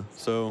Guzma,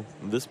 so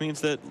this means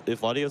that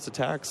if Latios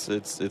attacks,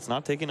 it's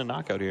not taking a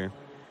knockout here.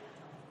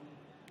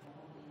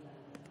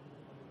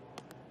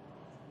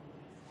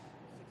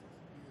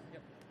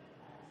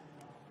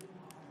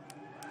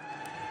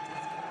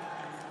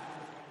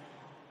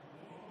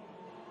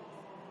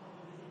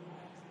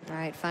 All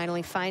right,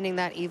 finally finding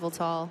that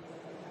Yveltal.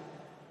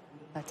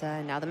 But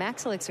now the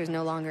Max Elixir is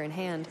no longer in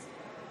hand.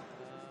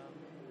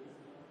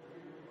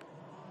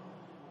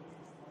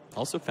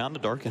 Also found a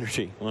Dark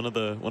Energy, one of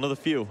the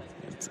few.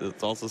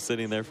 It's also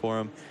sitting there for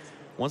him.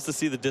 Wants to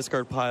see the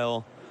discard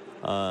pile,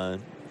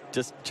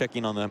 just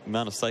checking on the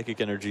amount of Psychic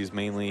Energies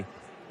mainly.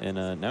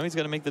 And now he's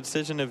got to make the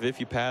decision of if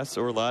you pass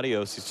or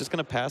Latios. He's just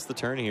going to pass the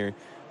turn here.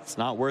 It's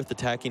not worth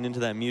attacking into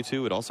that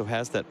Mewtwo. It also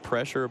has that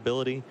pressure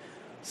ability,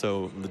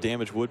 so the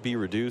damage would be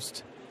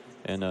reduced.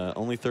 And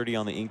only 30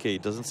 on the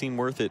Inkay doesn't seem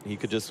worth it. He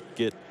could just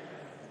get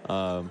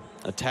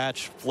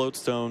attach,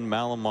 Floatstone,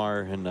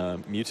 Malamar, and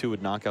Mewtwo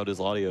would knock out his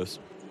Latios.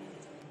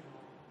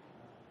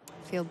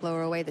 Field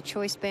Blower away the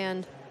Choice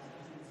Band.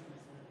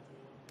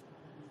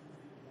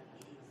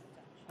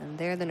 And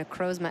there the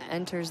Necrozma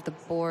enters the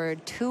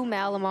board. 2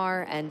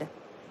 Malamar and a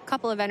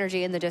couple of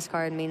energy in the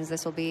discard means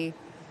this will be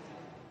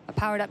a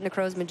powered up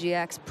Necrozma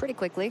GX pretty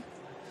quickly.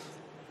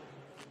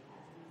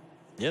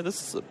 Yeah,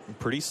 this is a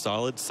pretty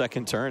solid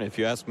second turn, if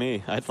you ask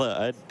me. I'd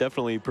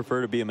definitely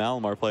prefer to be a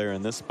Malamar player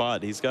in this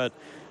spot. He's got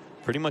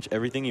pretty much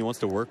everything he wants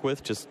to work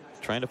with, just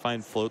trying to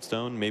find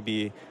Floatstone,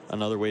 maybe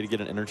another way to get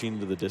an energy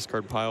into the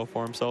discard pile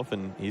for himself,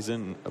 and he's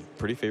in a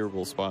pretty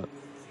favorable spot.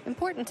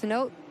 Important to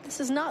note, this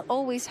is not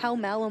always how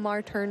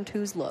Malamar turn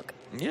 2s look.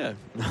 Yeah.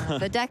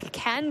 The deck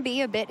can be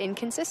a bit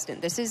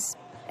inconsistent. This is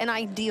an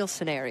ideal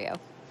scenario.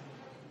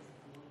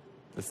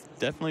 This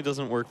definitely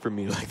doesn't work for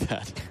me like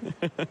that.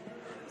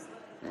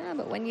 Yeah,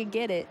 but when you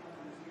get it,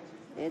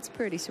 it's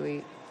pretty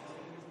sweet.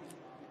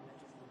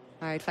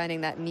 All right,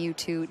 finding that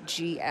Mewtwo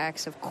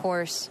GX, of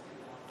course.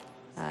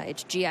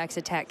 Its GX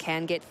attack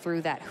can get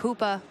through that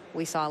Hoopa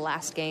we saw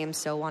last game,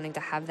 so wanting to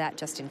have that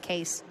just in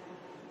case.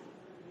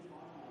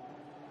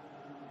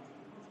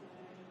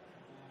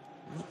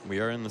 We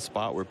are in the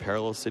spot where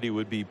Parallel City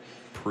would be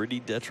pretty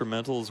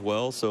detrimental as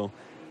well, so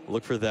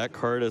look for that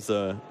card as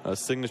a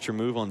signature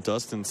move on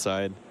Dustin's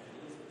side.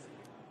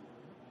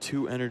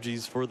 2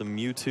 energies for the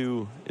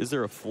Mewtwo. Is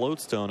there a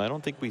Floatstone? I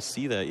don't think we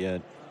see that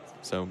yet,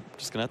 so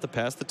just gonna have to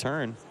pass the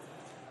turn.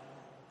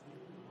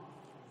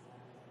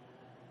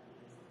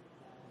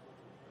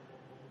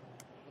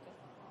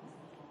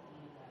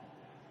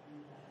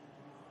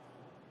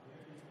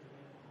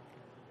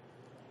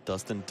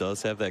 Dustin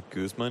does have that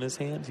Guzma in his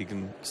hand. He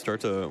can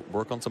start to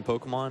work on some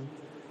Pokemon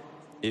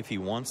if he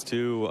wants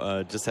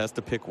to. Just has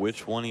to pick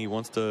which one he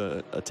wants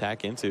to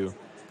attack into.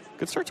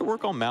 Could start to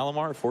work on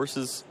Malamar. It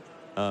forces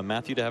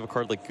Matthew to have a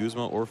card like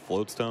Guzma or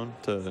Floatstone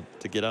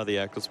to get out of the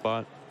active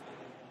spot.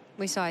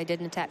 We saw he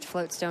didn't attach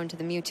Float Stone to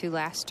the Mewtwo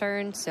last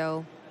turn,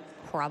 so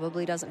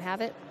probably doesn't have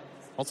it.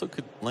 Also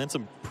could land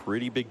some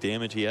pretty big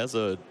damage. He has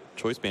a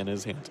Choice Band in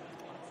his hand.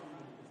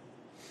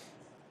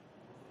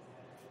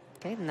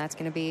 Okay, then that's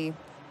going to be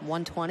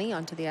 120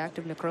 onto the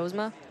active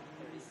Necrozma.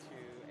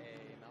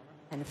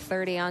 And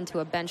 30 onto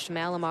a benched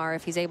Malamar.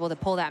 If he's able to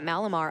pull that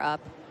Malamar up,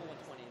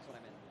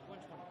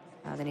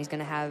 then he's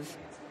going to have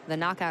the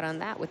knockout on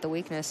that with the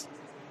weakness.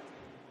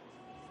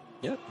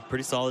 Yep,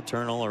 pretty solid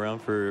turn all around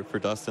for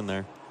Dustin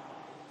there.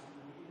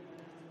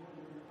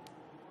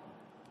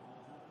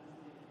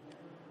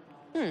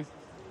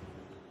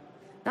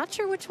 Not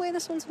sure which way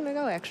this one's going to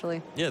go,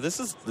 actually. Yeah, this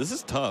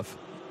is tough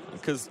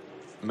because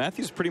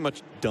Matthew's pretty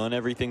much done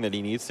everything that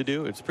he needs to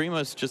do. It's pretty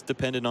much just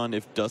dependent on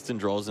if Dustin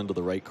draws into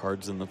the right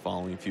cards in the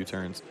following few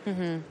turns.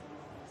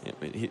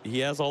 He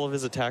has all of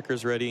his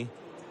attackers ready.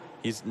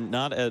 He's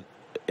not at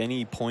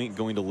any point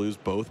going to lose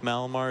both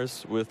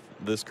Malamars with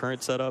this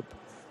current setup.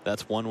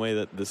 That's one way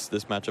that this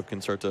matchup can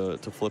start to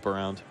flip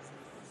around.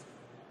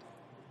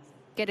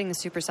 Getting the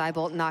Super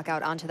Psybolt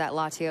knockout onto that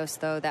Latios,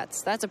 though,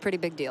 that's a pretty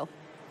big deal.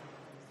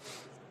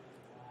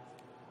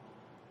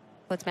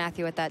 Puts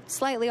Matthew at that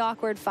slightly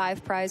awkward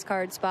 5 prize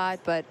card spot,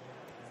 but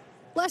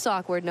less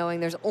awkward knowing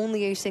there's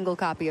only a single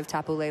copy of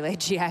Tapu Lele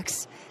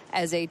GX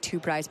as a 2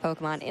 prize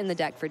Pokemon in the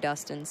deck for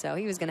Dustin, so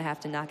he was going to have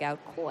to knock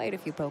out quite a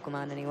few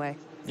Pokemon anyway.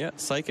 Yeah,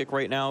 Psychic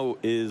right now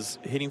is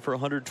hitting for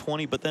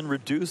 120, but then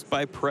reduced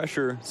by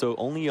pressure, so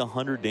only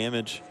 100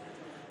 damage.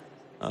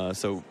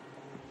 So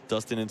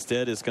Dustin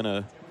instead is going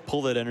to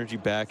pull that energy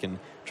back and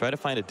try to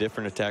find a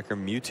different attacker.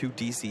 Mewtwo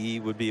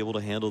DCE would be able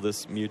to handle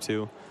this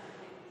Mewtwo.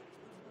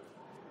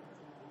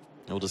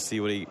 We'll just see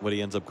what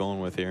he ends up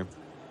going with here.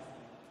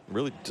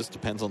 Really just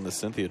depends on the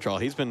Cynthia draw.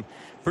 He's been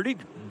pretty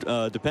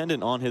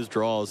dependent on his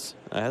draws.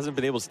 Hasn't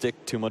been able to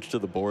stick too much to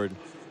the board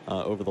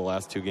over the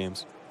last 2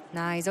 games.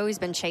 Nah, he's always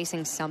been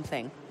chasing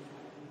something.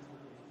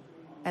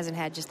 Hasn't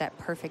had just that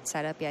perfect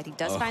setup yet. He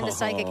does find the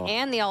Psychic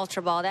and the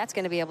Ultra Ball. That's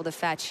going to be able to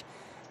fetch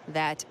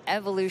that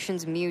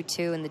Evolution's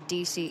Mewtwo and the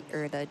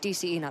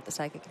DCE, not the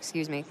Psychic,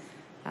 excuse me,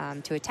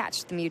 to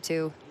attach the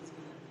Mewtwo.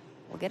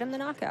 We'll get him the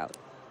knockout.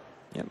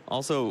 Yeah.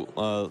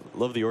 Also,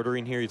 love the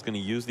ordering here. He's going to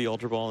use the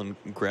Ultra Ball and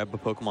grab a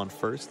Pokemon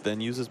first, then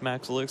use his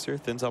Max Elixir,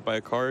 thins out by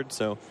a card,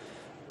 so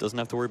doesn't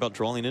have to worry about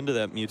drawing into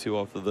that Mewtwo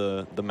off of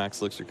the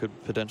Max Elixir. Could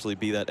potentially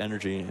be that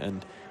energy,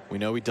 and we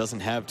know he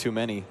doesn't have too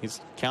many.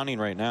 He's counting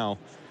right now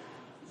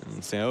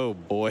and saying, oh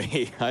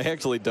boy, I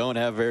actually don't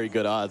have very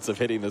good odds of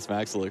hitting this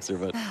Max Elixir,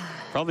 but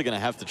probably going to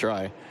have to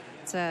try.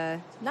 It's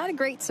not a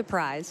great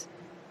surprise,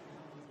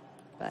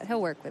 but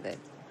he'll work with it.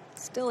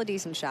 Still a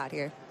decent shot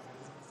here.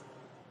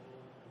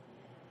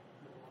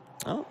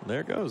 Oh, there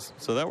it goes.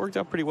 So that worked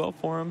out pretty well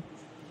for him.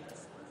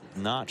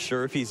 Not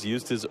sure if he's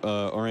used his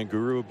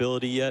Oranguru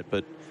ability yet,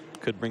 but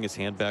could bring his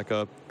hand back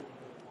up.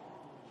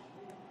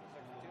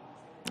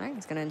 All right,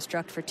 he's going to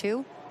instruct for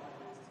 2.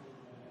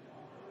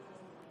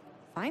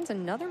 Finds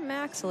another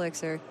Max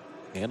Elixir.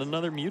 And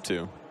another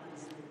Mewtwo.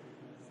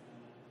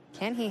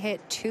 Can he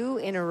hit 2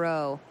 in a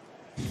row?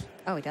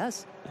 Oh, he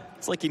does.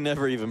 It's like he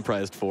never even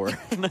prized 4.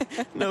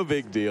 No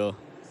big deal.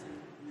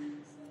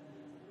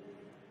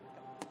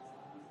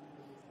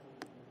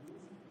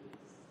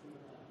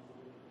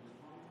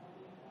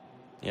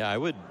 Yeah, I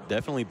would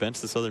definitely bench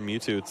this other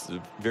Mewtwo. It's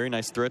a very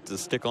nice threat to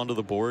stick onto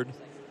the board.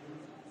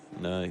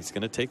 And, he's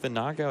going to take the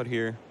knockout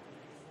here.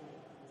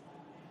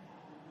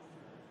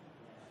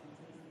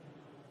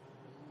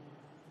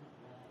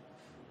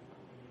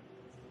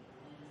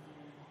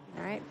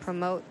 All right,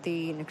 promote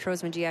the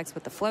Necrozma GX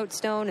with the Float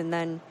Stone and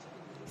then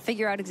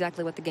figure out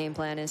exactly what the game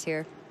plan is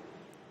here.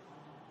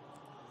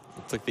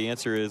 Looks like the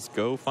answer is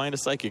go find a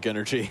Psychic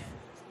Energy.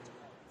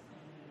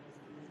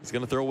 He's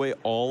going to throw away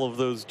all of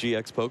those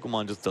GX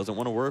Pokemon, just doesn't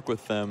want to work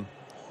with them.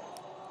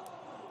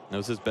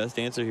 Knows his best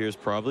answer here is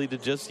probably to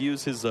just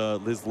use his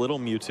little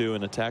Mewtwo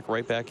and attack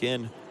right back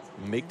in.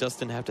 Make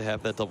Dustin have to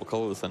have that double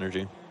colorless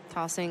energy.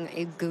 Tossing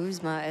a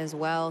Guzma as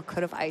well.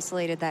 Could have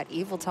isolated that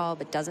Eviltal,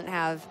 but doesn't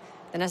have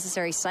the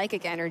necessary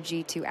Psychic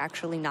energy to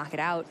actually knock it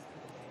out.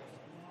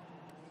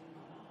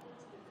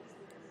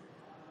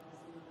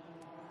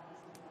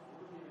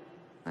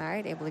 All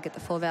right, able to get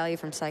the full value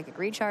from Psychic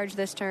Recharge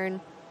this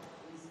turn.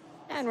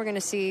 And we're going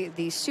to see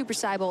the Super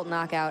Psybolt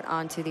knockout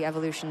onto the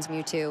Evolution's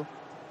Mewtwo.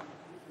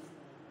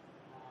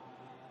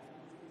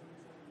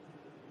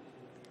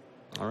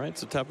 All right,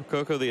 so Tapu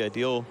Koko, the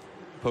ideal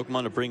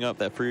Pokemon to bring up.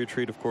 That free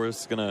retreat, of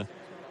course, is going to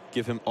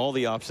give him all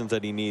the options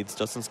that he needs.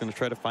 Justin's going to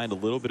try to find a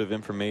little bit of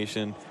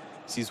information.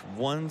 Sees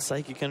 1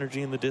 Psychic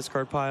Energy in the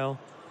discard pile.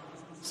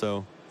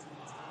 So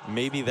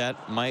maybe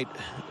that might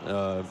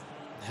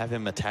have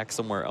him attack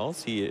somewhere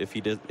else if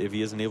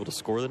he isn't able to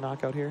score the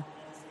knockout here.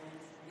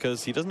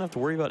 Because he doesn't have to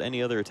worry about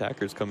any other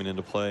attackers coming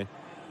into play.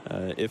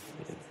 If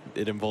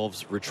it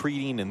involves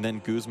retreating and then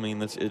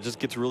Guzman, it just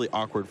gets really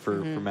awkward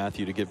for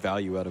Matthew to get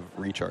value out of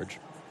Recharge.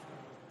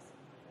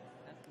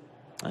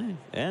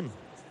 And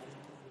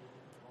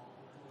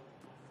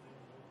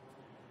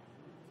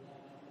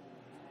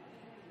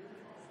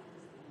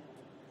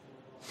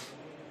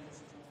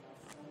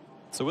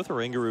So with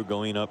Oranguru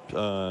going up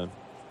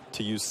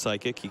to use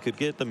Psychic, he could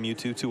get the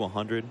Mewtwo to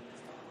 100.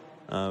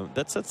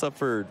 That sets up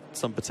for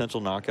some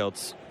potential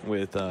knockouts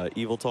with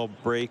Yveltal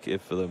break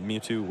if the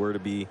Mewtwo were to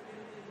be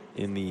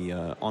in the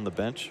on the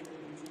bench.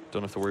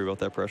 Don't have to worry about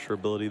that pressure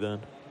ability then.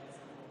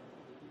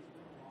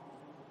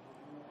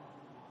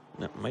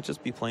 No, might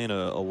just be playing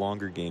a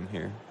longer game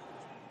here.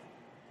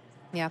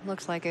 Yeah,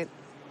 looks like it.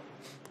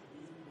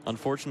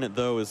 Unfortunate,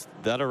 though, is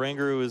that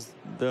Oranguru is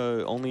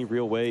the only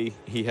real way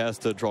he has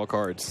to draw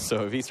cards.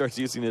 So if he starts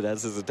using it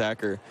as his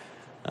attacker,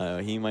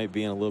 he might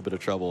be in a little bit of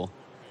trouble.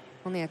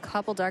 Only a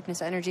couple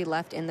Darkness Energy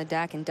left in the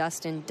deck, and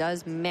Dustin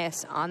does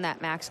miss on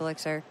that Max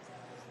Elixir.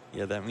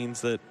 Yeah, that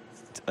means that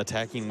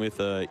attacking with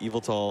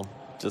Yveltal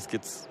just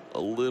gets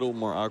a little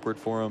more awkward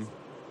for him.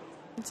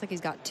 Looks like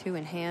he's got 2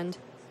 in hand.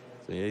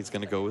 So yeah, he's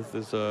going to go with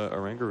this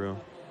Oranguru.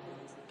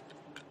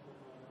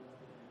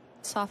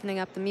 Softening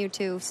up the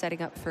Mewtwo,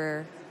 setting up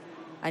for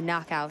a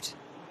knockout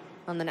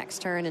on the next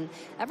turn. And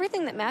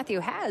everything that Matthew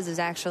has is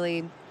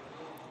actually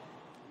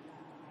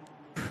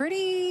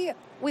pretty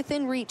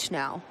within reach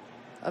now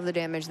of the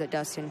damage that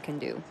Dustin can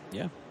do.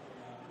 Yeah.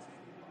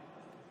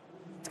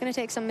 It's going to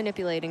take some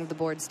manipulating of the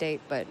board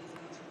state, but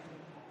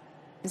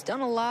he's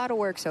done a lot of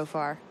work so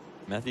far.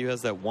 Matthew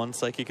has that 1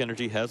 Psychic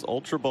Energy, has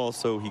Ultra Ball,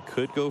 so he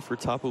could go for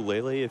Tapu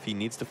Lele if he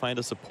needs to find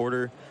a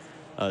supporter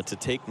to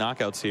take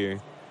knockouts here.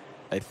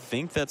 I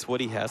think that's what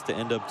he has to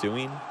end up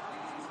doing.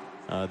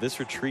 This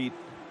retreat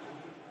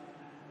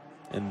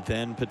and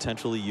then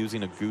potentially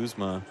using a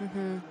Guzma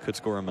could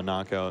score him a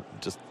knockout.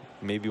 Just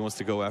maybe wants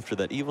to go after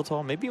that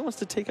Yveltal. Maybe he wants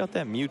to take out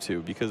that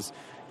Mewtwo because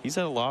he's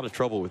had a lot of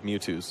trouble with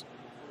Mewtwo's.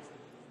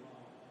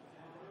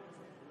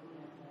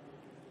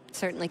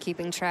 Certainly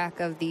keeping track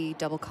of the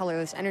double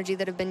colorless energy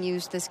that have been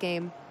used this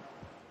game.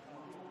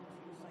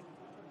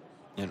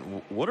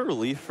 And what a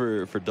relief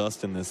for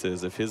Dustin this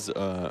is if his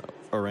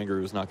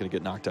Oranguru is not going to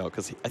get knocked out,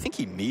 because I think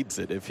he needs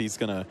it if he's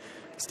going to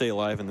stay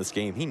alive in this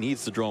game. He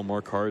needs to draw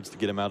more cards to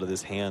get him out of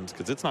his hands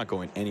because it's not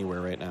going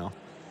anywhere right now.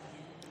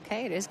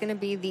 Okay, it is going to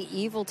be the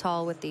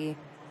Yveltal with the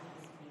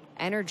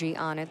energy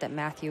on it that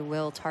Matthew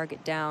will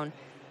target down.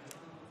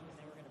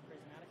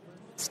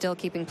 Still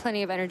keeping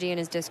plenty of energy in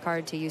his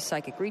discard to use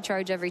Psychic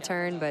Recharge every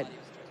turn, but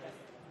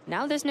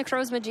now this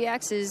Necrozma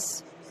GX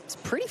is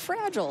pretty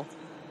fragile.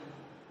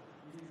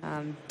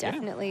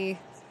 Definitely,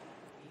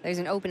 there's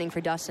an opening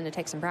for Dustin to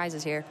take some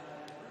prizes here.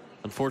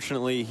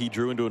 Unfortunately, he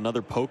drew into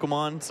another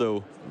Pokemon,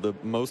 so the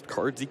most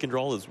cards he can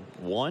draw is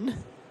 1.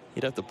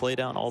 He'd have to play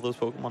down all those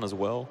Pokemon as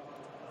well.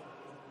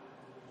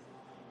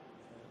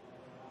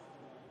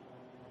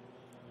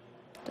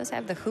 Does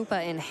have the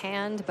Hoopa in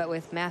hand, but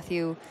with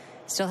Matthew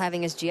still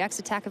having his GX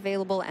attack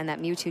available and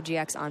that Mewtwo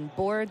GX on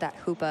board, that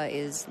Hoopa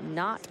is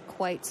not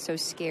quite so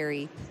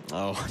scary.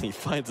 Oh, he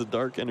finds a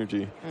Dark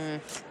Energy.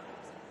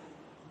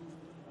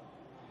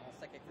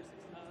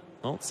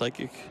 Well,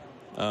 Psychic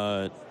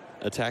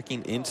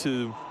attacking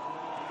into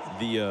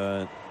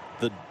the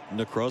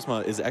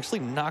Necrozma is actually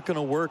not going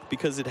to work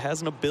because it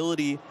has an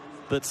ability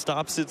that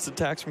stops its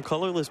attacks from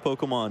colorless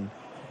Pokemon.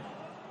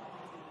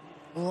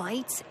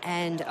 Lights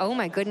and oh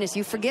my goodness,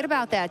 you forget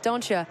about that,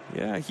 don't you?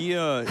 Yeah, he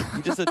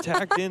just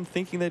attacked in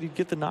thinking that he'd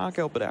get the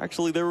knockout, but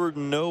actually there were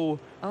no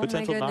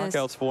potential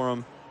knockouts for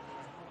him.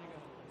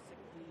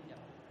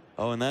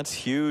 Oh, and that's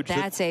huge.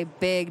 That's a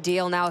big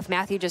deal. Now, if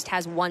Matthew just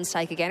has 1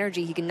 Psychic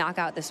Energy, he can knock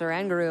out this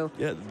Oranguru.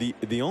 Yeah,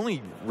 the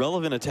only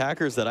relevant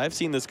attackers that I've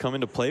seen this come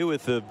into play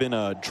with have been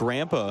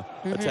Drampa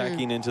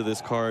attacking into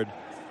this card,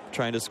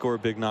 trying to score a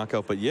big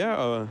knockout. But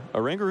yeah,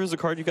 Oranguru is a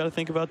card you got to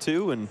think about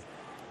too, and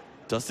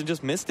Dustin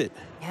just missed it.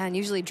 Yeah, and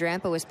usually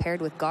Drampa was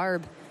paired with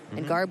Garb,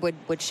 and Garb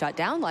would shut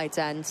down Light's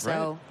End.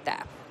 So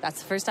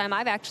that's the first time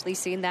I've actually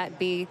seen that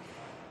be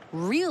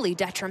really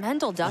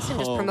detrimental. Dustin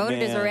just promoted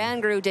his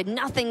Oranguru, did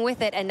nothing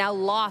with it, and now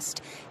lost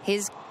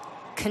his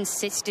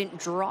consistent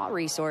draw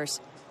resource.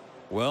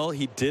 Well,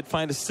 he did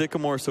find a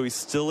Sycamore, so he's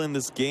still in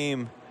this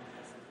game.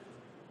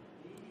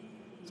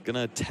 He's going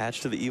to attach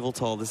to the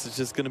Yveltal. This is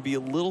just going to be a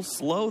little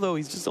slow, though.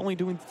 He's just only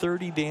doing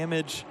 30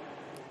 damage.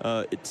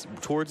 It's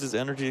towards his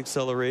energy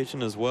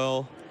acceleration as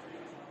well.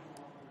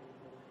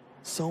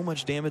 So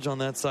much damage on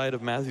that side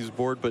of Matthew's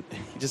board, but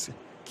he just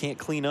can't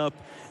clean up.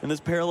 And this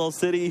Parallel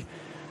City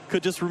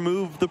could just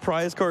remove the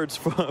prize cards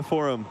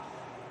for him.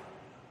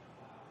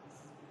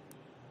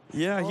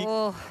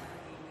 Yeah,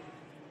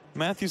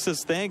 Matthew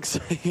says thanks.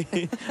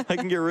 I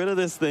can get rid of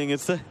this thing.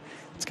 It's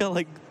got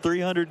like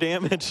 300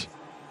 damage.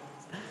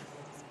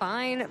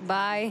 Fine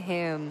by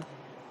him.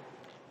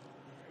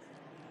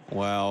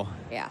 Wow.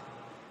 Yeah.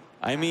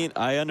 I mean,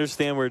 I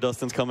understand where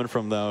Dustin's coming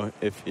from, though.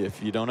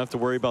 If you don't have to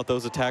worry about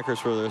those attackers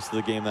for the rest of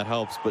the game, that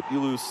helps. But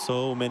you lose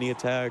so many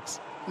attacks.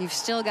 You've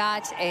still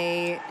got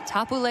a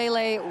Tapu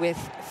Lele with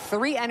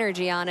 3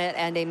 energy on it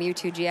and a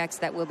Mewtwo GX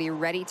that will be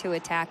ready to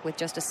attack with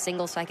just a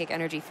single Psychic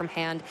Energy from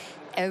hand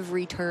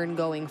every turn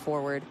going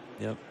forward.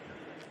 Yep.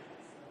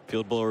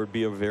 Field Blower would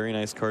be a very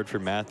nice card for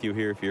Matthew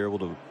here if you're able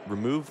to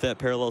remove that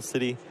Parallel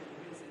City.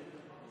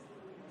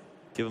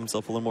 give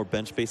himself a little more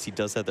bench space. He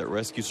does have that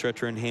rescue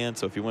stretcher in hand,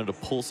 so if he wanted to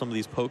pull some of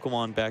these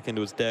Pokemon back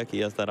into his deck, he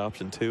has that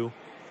option too.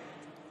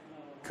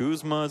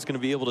 Guzma is going to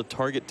be able to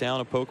target down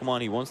a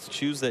Pokemon. He wants to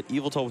choose that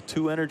Yveltal with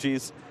 2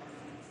 energies.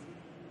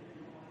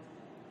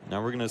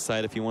 Now we're going to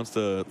decide if he wants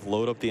to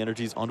load up the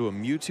energies onto a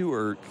Mewtwo,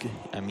 or,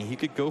 I mean, he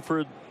could go for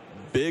a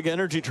big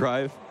energy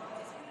drive.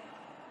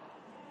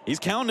 He's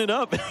counting it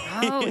up.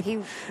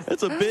 Oh,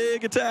 That's a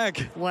big attack.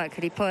 What,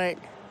 could he put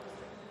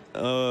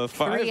 5,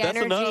 3 that's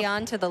energy enough.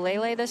 onto the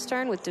Lele this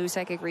turn with Do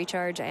Psychic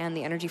Recharge and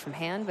the energy from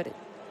hand? But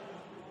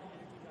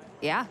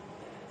yeah,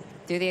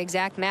 do the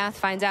exact math,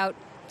 finds out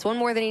it's 1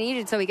 more than he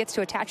needed, so he gets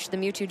to attach the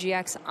Mewtwo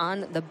GX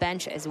on the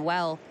bench as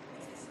well.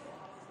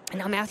 And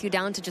now Matthew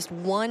down to just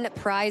 1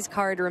 prize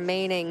card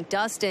remaining.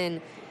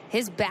 Dustin,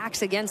 his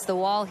back's against the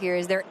wall here.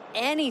 Is there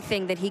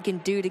anything that he can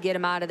do to get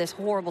him out of this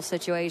horrible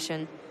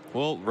situation?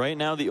 Well, right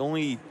now the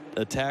only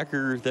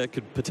attacker that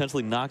could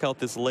potentially knock out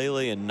this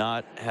Lele and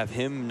not have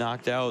him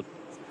knocked out,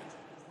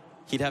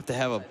 he'd have to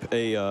have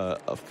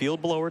a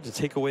field blower to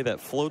take away that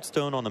float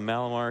stone on the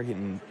Malamar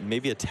and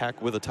maybe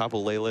attack with a Tapu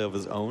Lele of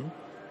his own.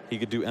 He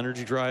could do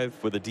energy drive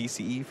with a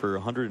DCE for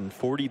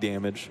 140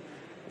 damage,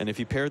 and if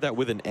he paired that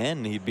with an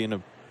N, he'd be in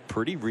a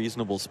pretty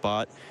reasonable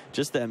spot.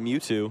 Just that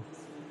Mewtwo,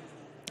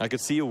 I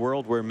could see a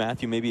world where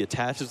Matthew maybe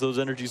attaches those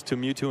energies to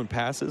Mewtwo and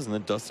passes, and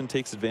then Dustin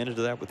takes advantage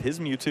of that with his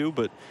Mewtwo,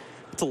 but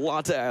it's a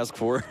lot to ask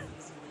for.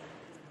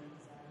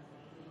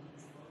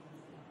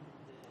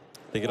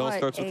 I think it all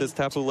starts with this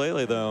Tapu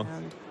Lele, though.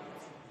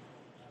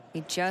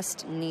 He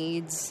just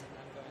needs...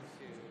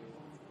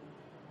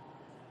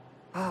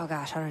 Oh,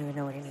 gosh, I don't even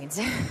know what he needs.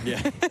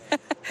 Yeah.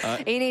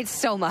 He needs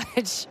so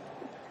much.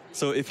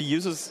 So if he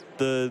uses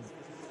the...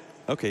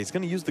 Okay, he's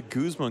going to use the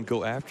Guzma and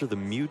go after the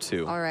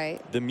Mewtwo. All right.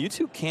 The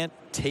Mewtwo can't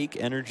take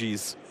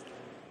energies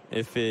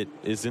if it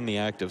is in the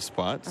active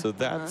spot, so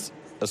that's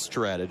a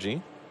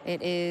strategy.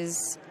 It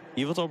is...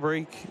 Yveltal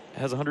Break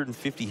has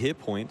 150 hit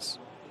points.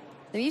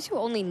 The Mewtwo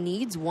only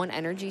needs 1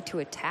 energy to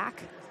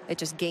attack. It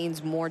just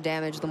gains more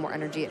damage the more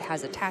energy it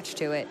has attached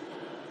to it.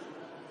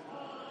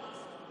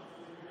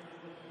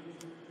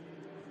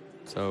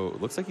 So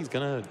it looks like he's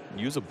going to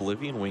use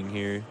Oblivion Wing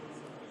here.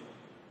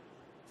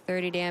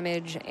 30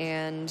 damage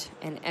and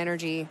an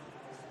energy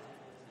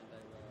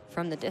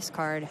from the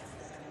discard.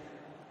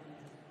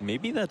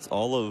 Maybe that's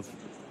all of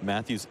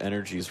Matthew's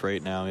energies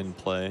right now in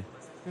play.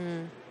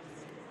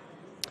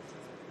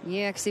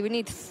 Yeah, because he would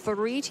need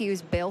 3 to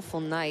use Baleful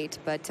Knight,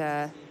 but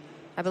I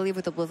believe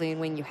with Oblivion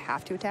Wing you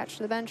have to attach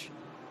to the bench.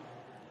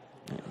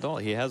 Oh,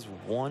 he has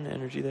 1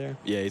 energy there.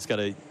 Yeah, he's got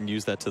to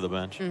use that to the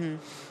bench.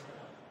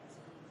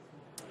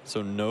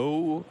 So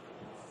no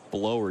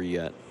blower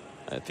yet.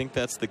 I think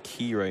that's the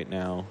key right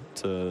now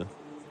to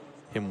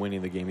him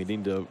winning the game. You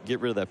need to get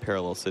rid of that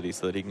Parallel City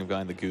so that he can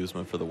find the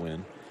Guzma for the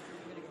win.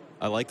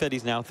 I like that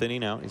he's now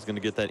thinning out. He's going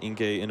to get that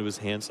Inkay into his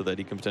hand so that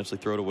he can potentially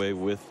throw it away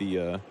with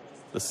the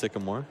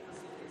Sycamore.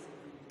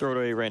 Throw it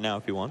away right now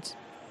if he wants.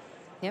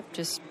 Yep,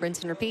 just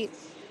rinse and repeat.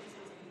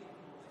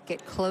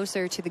 Get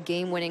closer to the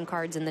game-winning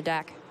cards in the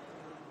deck.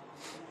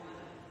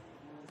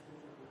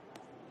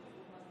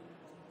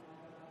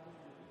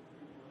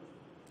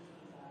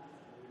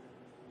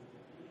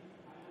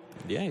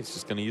 Yeah, he's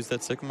just going to use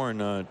that Sycamore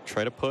and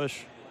try to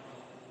push.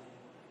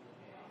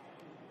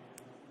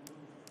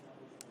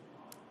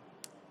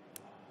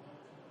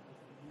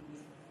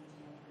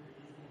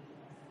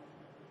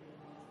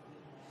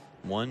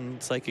 One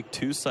Psychic,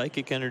 2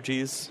 Psychic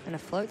energies. And a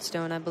Float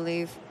Stone, I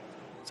believe.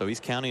 So he's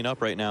counting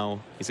up right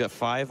now. He's got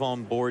 5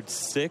 on board,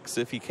 6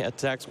 if he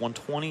attacks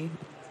 120.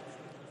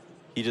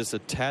 He just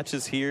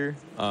attaches here,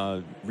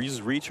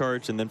 uses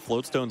Recharge, and then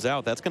Float Stone's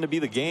out. That's going to be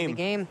the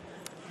game.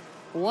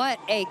 What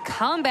a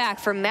comeback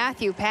from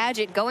Matthew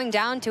Padget, going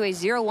down to a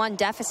 0-1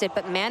 deficit,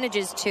 but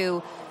manages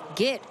to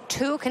get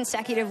 2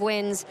 consecutive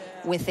wins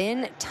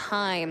within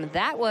time.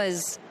 That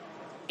was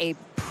a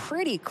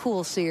pretty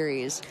cool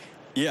series.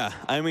 Yeah,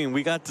 I mean,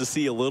 we got to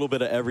see a little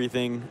bit of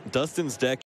everything. Dustin's deck